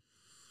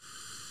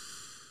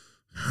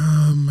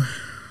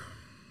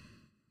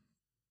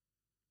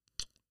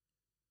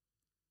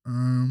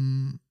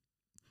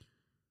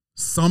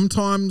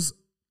 Sometimes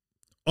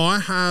I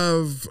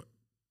have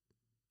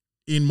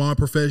in my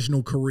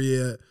professional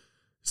career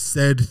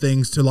said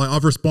things to like,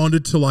 I've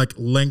responded to like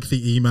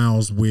lengthy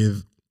emails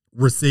with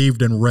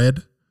received and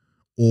read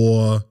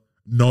or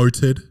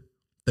noted,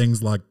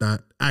 things like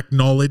that,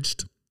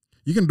 acknowledged.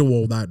 You can do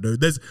all that,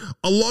 dude. There's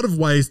a lot of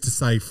ways to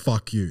say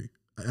fuck you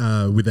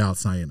without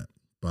saying it,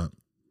 but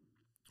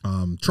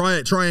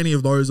try any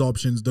of those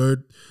options,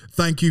 dude.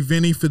 Thank you,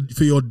 Vinny,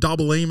 for your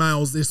double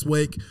emails this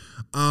week.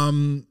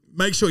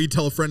 Make sure you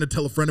tell a friend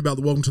about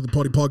the Welcome to the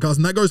Potty podcast.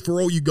 And that goes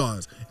for all you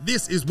guys.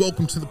 This is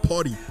Welcome to the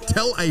Potty.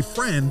 Tell a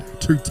friend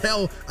to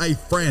tell a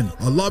friend.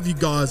 I love you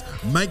guys.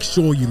 Make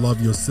sure you love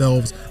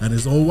yourselves. And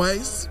as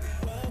always,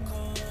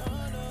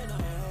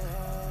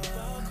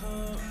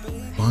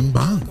 bang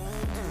bang.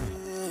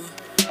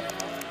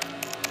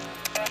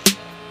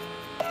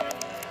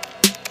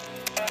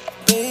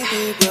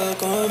 Baby,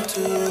 welcome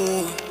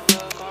to